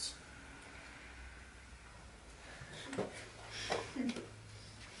actions?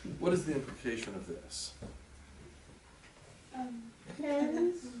 What is the implication of this?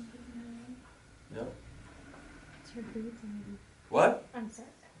 Friends. No? It's What? I'm sorry.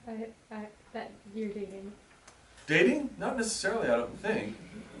 That you're dating. Dating? Not necessarily, I don't think.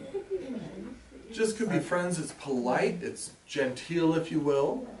 Just could be friends. It's polite. It's genteel, if you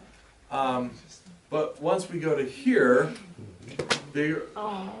will. But once we go to here, and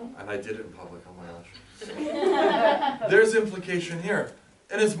I did it in public, oh my gosh. There's implication here.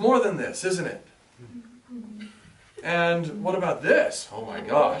 And it's more than this, isn't it? And what about this? Oh my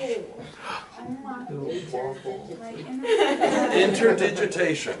gosh.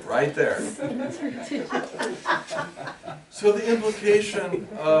 Interdigitation, right there. So the implication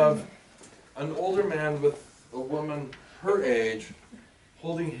of an older man with a woman her age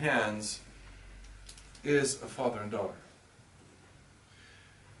holding hands is a father and daughter.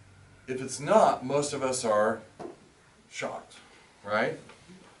 If it's not, most of us are shocked, right?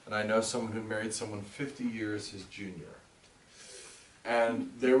 And I know someone who married someone 50 years his junior.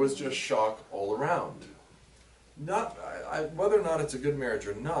 And there was just shock all around. Whether or not it's a good marriage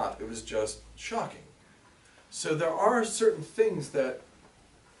or not, it was just shocking. So there are certain things that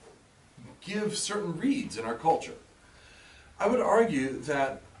give certain reads in our culture. I would argue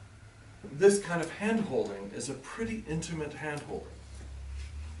that this kind of hand-holding is a pretty intimate hand-holding.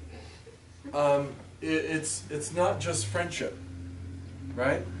 It's not just friendship,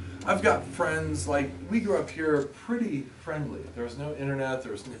 right? I've got friends, like, we grew up here pretty friendly. There was no internet,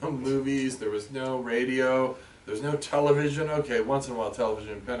 there was no movies, there was no radio, there's no television. Okay, once in a while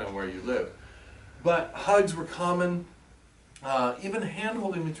television, depending on where you live. But hugs were common. Even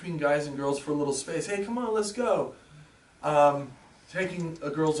hand-holding between guys and girls for a little space. Hey, come on, let's go. Taking a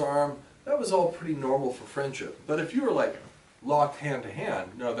girl's arm, that was all pretty normal for friendship. But if you were like locked hand to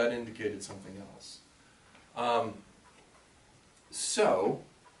hand, no, that indicated something else. So,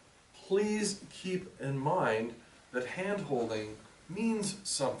 please keep in mind that hand-holding means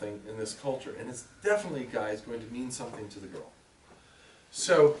something in this culture. And it's definitely, guys, going to mean something to the girl.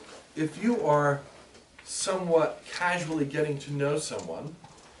 So, if you are somewhat casually getting to know someone,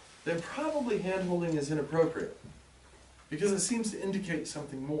 then probably hand-holding is inappropriate, because it seems to indicate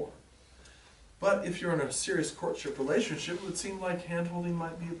something more. But if you're in a serious courtship relationship, it would seem like hand-holding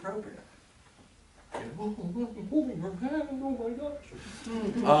might be appropriate. You know, oh, I'm holding her hand, oh my gosh.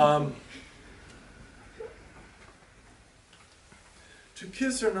 To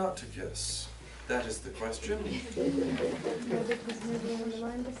kiss or not to kiss? That is the question.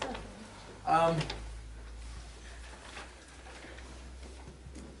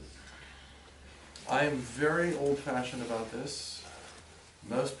 I am very old-fashioned about this.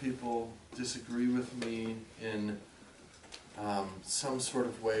 Most people disagree with me in some sort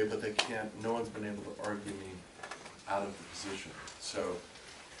of way, but they can't. No one's been able to argue me out of the position. So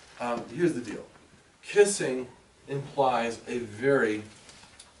here's the deal. Kissing implies a very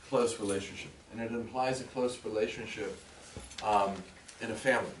close relationship, and it implies a close relationship in a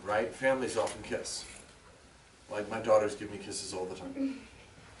family, right? Families often kiss. Like my daughters give me kisses all the time.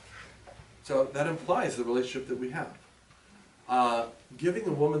 So that implies the relationship that we have. Giving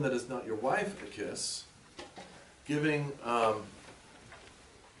a woman that is not your wife a kiss, giving a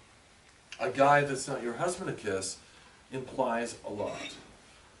guy that's not your husband a kiss, implies a lot.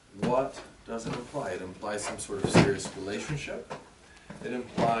 What does it imply? It implies some sort of serious relationship. It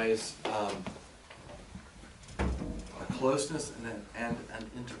implies a closeness and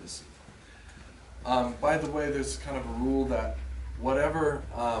an intimacy. By the way, there's kind of a rule that whatever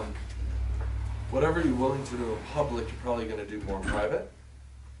you're willing to do in public, you're probably going to do more in private.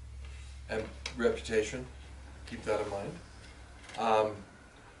 And reputation, keep that in mind.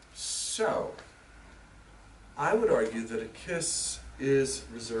 So, I would argue that a kiss is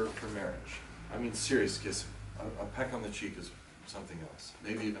reserved for marriage. I mean, serious kissing. A peck on the cheek is something else.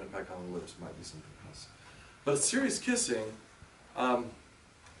 Maybe even a peck on the lips might be something else. But serious kissing, I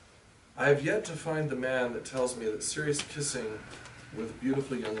have yet to find the man that tells me that serious kissing with a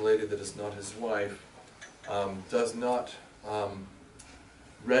beautiful young lady that is not his wife does not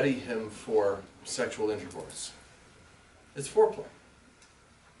ready him for sexual intercourse. It's foreplay.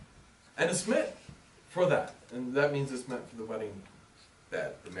 And it's meant for that. And that means it's meant for the wedding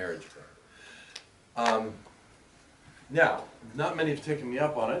bed, the marriage bed. Now, not many have taken me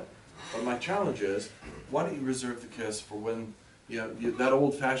up on it, but my challenge is, why don't you reserve the kiss for when, that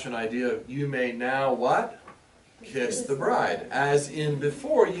old-fashioned idea of you may now what? Kiss the bride, as in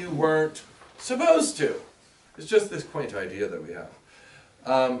before you weren't supposed to. It's just this quaint idea that we have.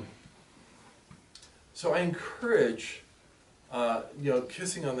 So I encourage,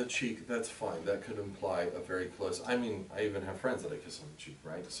 kissing on the cheek, that's fine. That could imply a very close, I mean, I even have friends that I kiss on the cheek,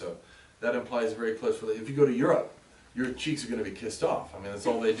 right? So that implies a very close relationship. If you go to Europe, your cheeks are going to be kissed off. I mean, that's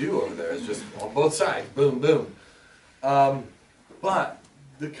all they do over there. It's just on both sides, boom, boom. But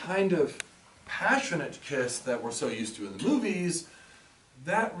the kind of passionate kiss that we're so used to in the movies,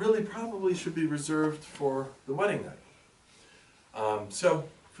 that really probably should be reserved for the wedding night. So,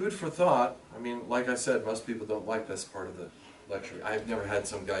 food for thought. I mean, like I said, most people don't like this part of the lecture. I've never had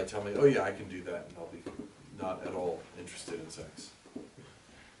some guy tell me, oh yeah, I can do that, and I'll be not at all interested in sex.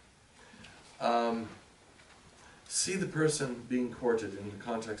 See the person being courted in the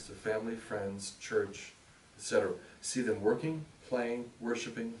context of family, friends, church, etc. See them working, playing,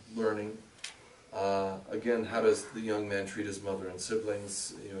 worshiping, learning. Again, how does the young man treat his mother and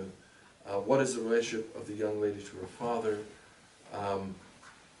siblings? What is the relationship of the young lady to her father?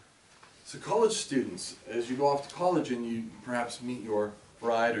 So college students, as you go off to college and you perhaps meet your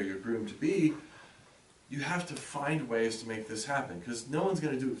bride or your groom-to-be, you have to find ways to make this happen, because no one's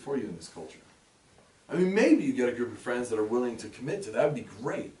going to do it for you in this culture. I mean, maybe you get a group of friends that are willing to commit to that. Would be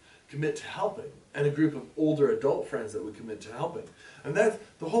great. Commit to helping. And a group of older adult friends that would commit to helping. And that's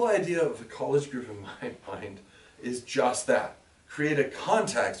the whole idea of the college group in my mind is just that. Create a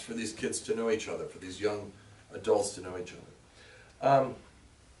context for these kids to know each other, for these young adults to know each other.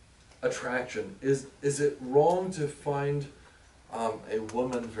 Attraction. Is it wrong to find a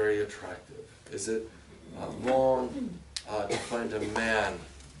woman very attractive? Is it wrong to find a man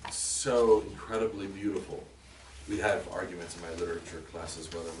so incredibly beautiful? We have arguments in my literature classes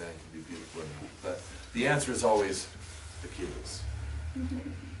whether a man can be beautiful or not. But the answer is always Achilles.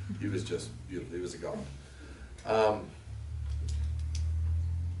 He was just beautiful. He was a god.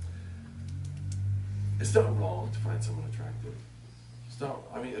 It's not wrong to find someone attractive. It's not,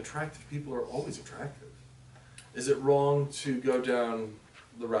 I mean, attractive people are always attractive. Is it wrong to go down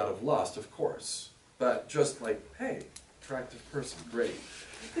the route of lust? Of course. But just like, hey, attractive person, great.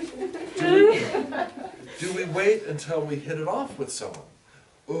 Do we wait until we hit it off with someone?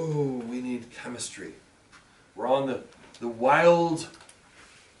 Oh, we need chemistry. We're on the wild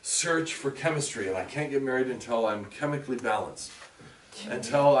search for chemistry, and I can't get married until I'm chemically balanced,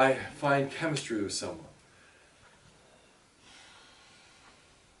 until I find chemistry with someone.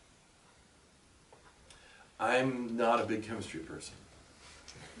 I'm not a big chemistry person.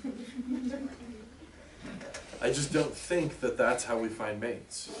 I just don't think that that's how we find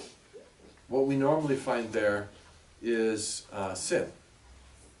mates. What we normally find there is sin.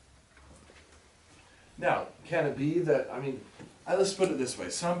 Now, can it be that, I mean, let's put it this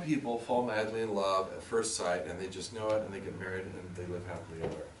way. Some people fall madly in love at first sight, and they just know it, and they get married, and they live happily ever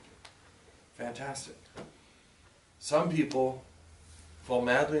after. Fantastic. Some people fall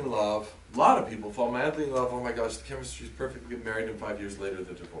madly in love. A lot of people fall madly in love. Oh my gosh, the chemistry is perfect. Get married, and 5 years later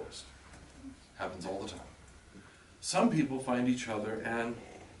they're divorced. Happens all the time. Some people find each other, and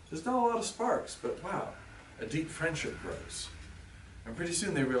there's not a lot of sparks, but wow, a deep friendship grows. And pretty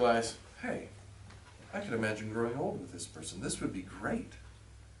soon they realize, hey, I could imagine growing old with this person. This would be great.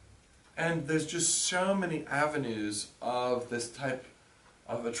 And there's just so many avenues of this type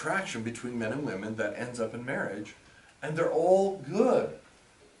of attraction between men and women that ends up in marriage, and they're all good.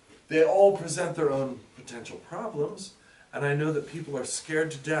 They all present their own potential problems, and I know that people are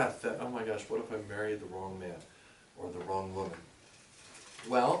scared to death that, oh my gosh, what if I marry the wrong man or the wrong woman?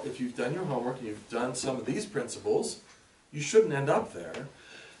 Well, if you've done your homework and you've done some of these principles, you shouldn't end up there.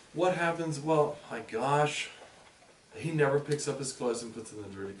 What happens? Well, my gosh, he never picks up his clothes and puts them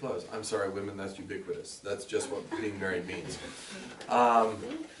in dirty clothes. I'm sorry, women, that's ubiquitous. That's just what being married means. What?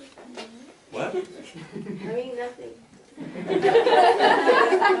 I mean, nothing.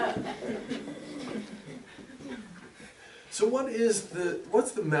 So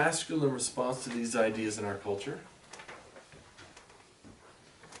what's the masculine response to these ideas in our culture?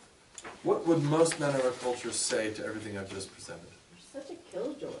 What would most men in our culture say to everything I've just presented? You're such a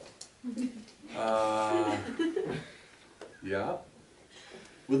killjoy. Yeah.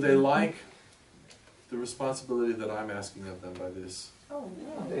 Would they like the responsibility that I'm asking of them by this? Oh,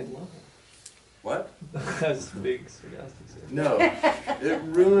 no. They'd love it. What? That's big, sarcastic statement. No. It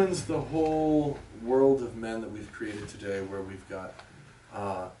ruins the whole world of men that we've created today, where we've got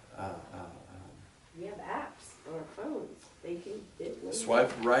We have apps on our phones. They can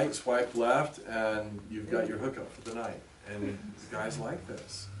swipe right, swipe left, and you've got your hookup for the night. And guys like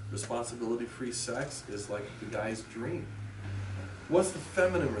this. Responsibility-free sex is like the guy's dream. What's the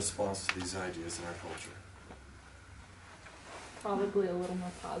feminine response to these ideas in our culture? Probably a little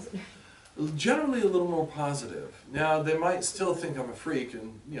more positive. Generally a little more positive. Now, they might still think I'm a freak,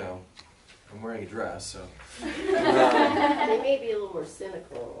 and, you know, I'm wearing a dress, so. They may be a little more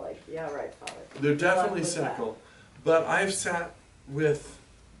cynical, like, yeah, right, Father. They're definitely With that. cynical. But I've sat with,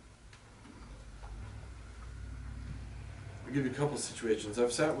 I'll give you a couple of situations.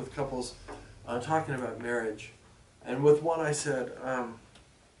 I've sat with couples talking about marriage, and with one I said, all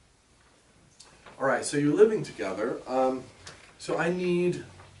right, so you're living together, so I need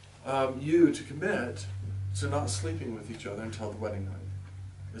you to commit to not sleeping with each other until the wedding night.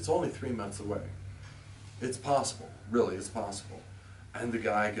 It's only 3 months away. It's possible, really, it's possible. And the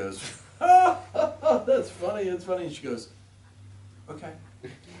guy goes, that's funny, it's funny. And she goes, okay.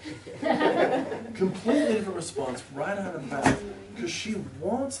 Completely different response right out of the bat, because she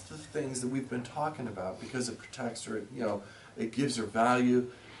wants the things that we've been talking about, because it protects her, you know, it gives her value.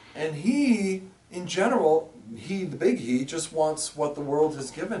 And he, in general, the big he, just wants what the world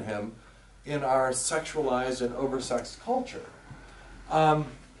has given him in our sexualized and oversexed culture.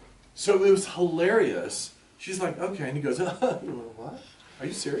 So it was hilarious. She's like, okay, and he goes, what? Are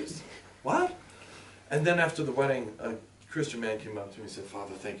you serious? What? And then after the wedding, a Christian man came up to me and said,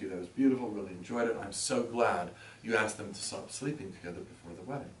 Father, thank you, that was beautiful, really enjoyed it. I'm so glad you asked them to stop sleeping together before the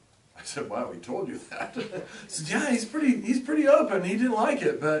wedding. I said, wow, he told you that. He said, yeah, he's pretty open. He didn't like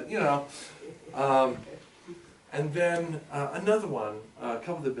it, but, you know. And then another one, a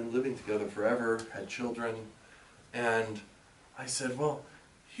couple that had been living together forever, had children, and I said, well,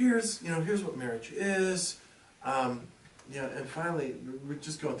 here's what marriage is. You know, and finally, we're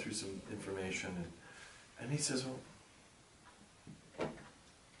just going through some information, and he says, well,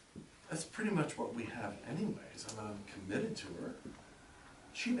 that's pretty much what we have anyways. I'm committed to her.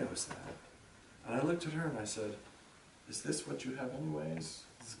 She knows that. And I looked at her and I said, is this what you have anyways?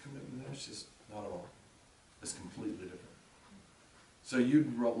 Is the commitment there? She says, not at all. It's completely different. So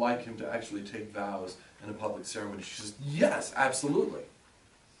you'd like him to actually take vows in a public ceremony. She says, yes, absolutely.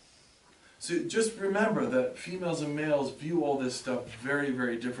 So just remember that females and males view all this stuff very,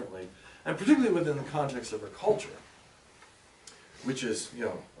 very differently, and particularly within the context of our culture, which is, you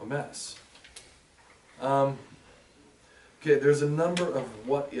know, a mess. Okay, there's a number of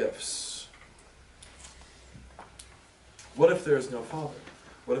what-ifs. What if there's no father?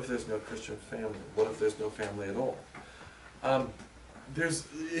 What if there's no Christian family? What if there's no family at all? And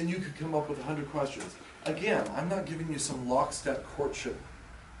you could come up with 100 questions. Again, I'm not giving you some lockstep courtship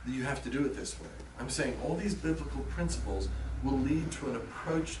that you have to do it this way. I'm saying all these biblical principles will lead to an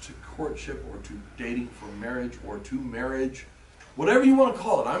approach to courtship or to dating for marriage or to marriage, whatever you want to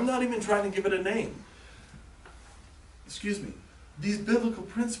call it. I'm not even trying to give it a name. Excuse me. These biblical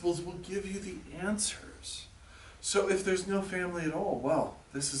principles will give you the answers. So if there's no family at all, well,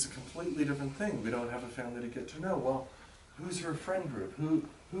 this is a completely different thing. We don't have a family to get to know. Well, who's her friend group? Who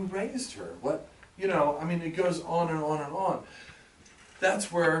raised her? What, you know, I mean, it goes on and on and on.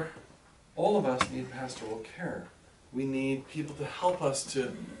 That's where all of us need pastoral care. We need people to help us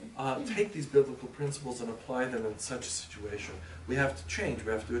to take these biblical principles and apply them in such a situation. We have to change,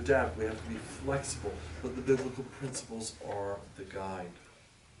 we have to adapt, we have to be flexible, but the biblical principles are the guide.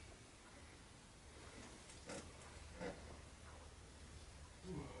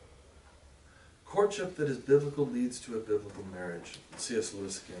 Courtship that is biblical leads to a biblical marriage. C.S.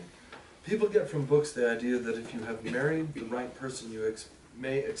 Lewis again. People get from books the idea that if you have married the right person, you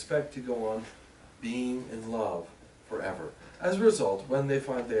may expect to go on being in love forever. As a result, when they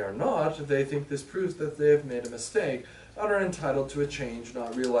find they are not, they think this proves that they have made a mistake and are entitled to a change,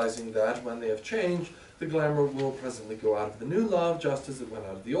 not realizing that when they have changed, the glamour will presently go out of the new love just as it went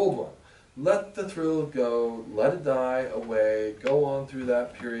out of the old one. Let the thrill go, let it die away, go on through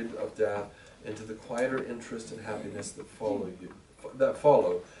that period of death into the quieter interest and happiness that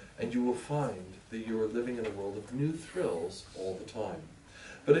follow, and you will find that you are living in a world of new thrills all the time.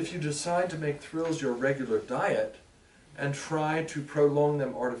 But if you decide to make thrills your regular diet and try to prolong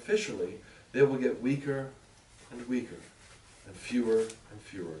them artificially, they will get weaker and weaker and fewer,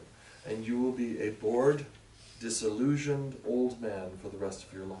 and you will be a bored, disillusioned old man for the rest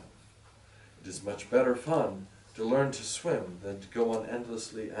of your life. It is much better fun to learn to swim than to go on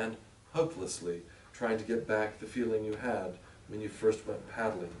endlessly and hopelessly trying to get back the feeling you had when you first went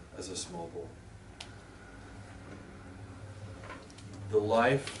paddling as a small boy. The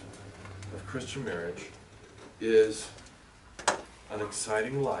life of Christian marriage is an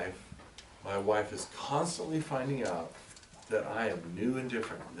exciting life. My wife is constantly finding out that I am new and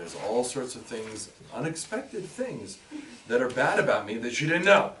different. There's all sorts of things, unexpected things, that are bad about me that she didn't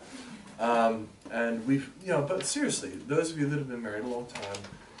know. And we've, you know, but seriously, those of you that have been married a long time,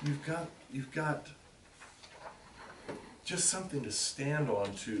 you've got just something to stand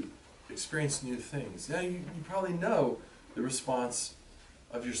on to experience new things. Now you probably know the response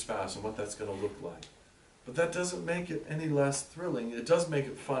of your spouse and what that's going to look like. But that doesn't make it any less thrilling. It does make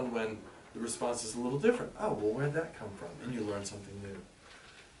it fun when the response is a little different. Oh, well, where'd that come from? And you learn something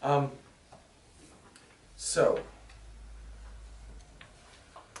new. So,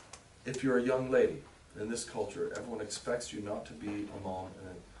 if you're a young lady in this culture, everyone expects you not to be a mom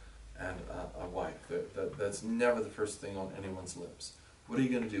and a wife. That's never the first thing on anyone's lips. What are you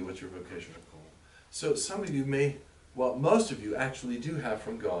going to do with your vocational call? So some of you may, well, most of you actually do have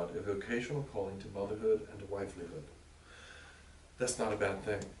from God a vocational calling to motherhood and to wifelyhood. That's not a bad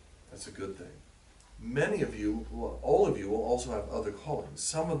thing. That's a good thing. Many of you, well, all of you will also have other callings.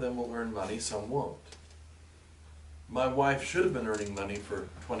 Some of them will earn money, some won't. My wife should have been earning money for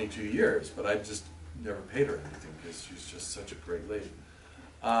 22 years, but I just never paid her anything because she's just such a great lady.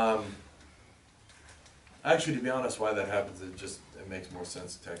 Actually, to be honest, why that happens, it makes more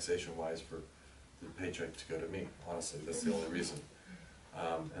sense taxation-wise for the paycheck to go to me. Honestly, that's the only reason.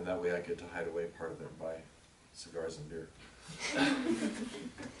 And that way I get to hide away part of it and buy cigars and beer.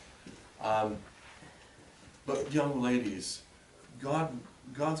 But young ladies,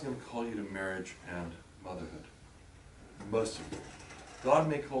 God's going to call you to marriage and motherhood. Most of you. God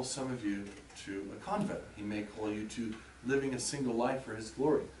may call some of you to a convent. He may call you to living a single life for His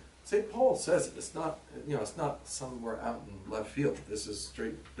glory. St. Paul says it. It's not, it's not somewhere out in left field. This is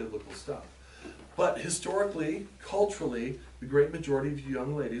straight biblical stuff. But historically, culturally, the great majority of you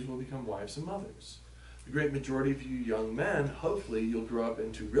young ladies will become wives and mothers. The great majority of you young men, hopefully, you'll grow up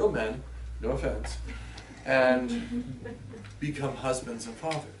into real men, no offense, and become husbands and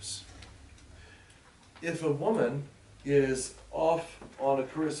fathers. If a woman is off on a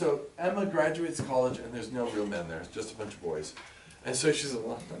career, so Emma graduates college and there's no real men there, it's just a bunch of boys. And so she said,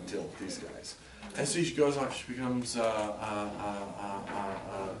 well, I'm not dealing with these guys. And so she goes off, she becomes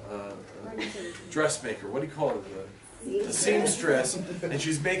dressmaker, what do you call it? The seamstress, and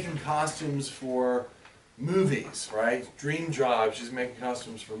she's making costumes for movies, right? Dream job, she's making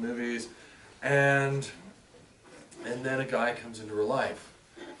costumes for movies, and then a guy comes into her life.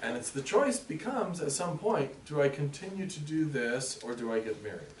 And it's the choice becomes, at some point, do I continue to do this, or do I get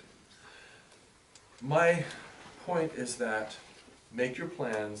married? My point is that make your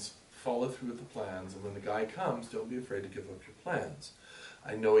plans, follow through with the plans, and when the guy comes, don't be afraid to give up your plans.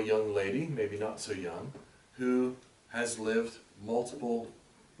 I know a young lady, maybe not so young, who has lived multiple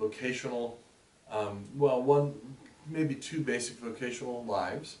vocational, one, maybe two basic vocational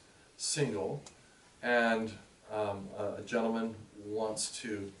lives, single, and a gentleman wants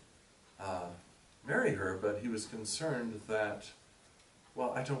to marry her, but he was concerned that,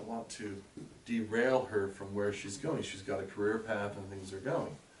 well, I don't want to derail her from where she's going. She's got a career path and things are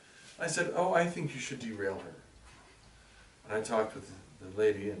going. I said, oh, I think you should derail her. And I talked with the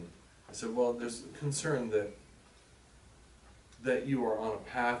lady, and I said, well, there's a concern that you are on a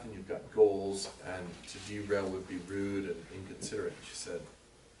path and you've got goals, and to derail would be rude and inconsiderate. She said,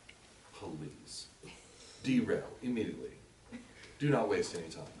 please, derail immediately. Do not waste any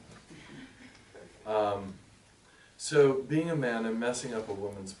time. So being a man and messing up a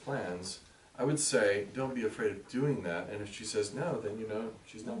woman's plans, I would say, don't be afraid of doing that, and if she says no, then you know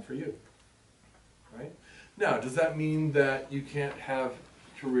she's not for you. Right? Now, does that mean that you can't have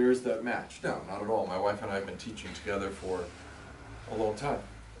careers that match? No, not at all. My wife and I have been teaching together for a long time.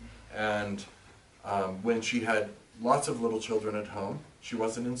 And when she had lots of little children at home, she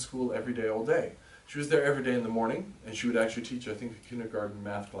wasn't in school every day, all day. She was there every day in the morning, and she would actually teach, I think, a kindergarten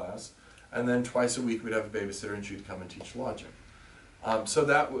math class. And then twice a week we'd have a babysitter, and she'd come and teach logic. So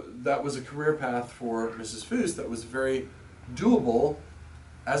that was a career path for Mrs. Foos that was very doable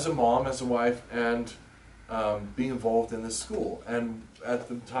as a mom, as a wife, and being involved in this school. And at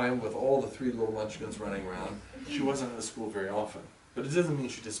the time, with all the three little munchkins running around, she wasn't in the school very often. But it doesn't mean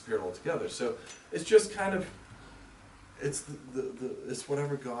she disappeared altogether. So it's just kind of, it's it's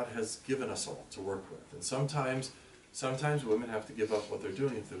whatever God has given us all to work with. And sometimes women have to give up what they're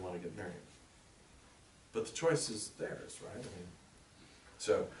doing if they want to get married. But the choice is theirs, right? I mean,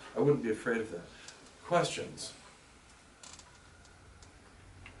 so I wouldn't be afraid of that. Questions?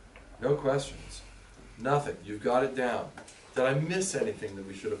 No questions. Nothing. You've got it down. Did I miss anything that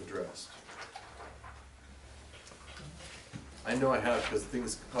we should have addressed? I know I have, because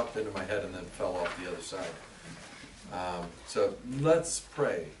things popped into my head and then fell off the other side. So let's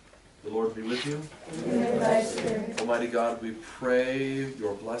pray. The Lord be with you. Almighty God, we pray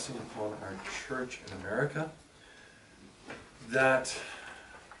your blessing upon our church in America, that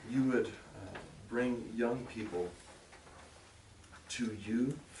you would bring young people to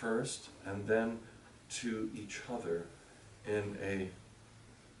you first, and then to each other in a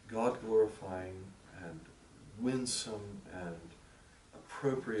God-glorifying and winsome and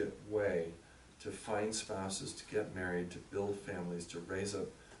appropriate way to find spouses, to get married, to build families, to raise up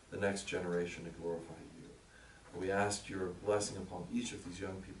the next generation to glorify you. And we ask your blessing upon each of these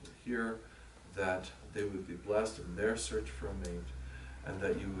young people here, that they would be blessed in their search for a mate, and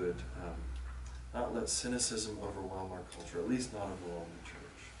that you would not let cynicism overwhelm our culture, at least not overwhelm the church.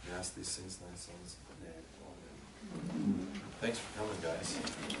 We ask these things in thy Son's name. Amen. Thanks for coming, guys.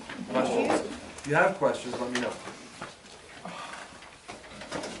 Questions? If you have questions, let me know.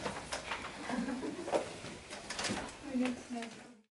 Next.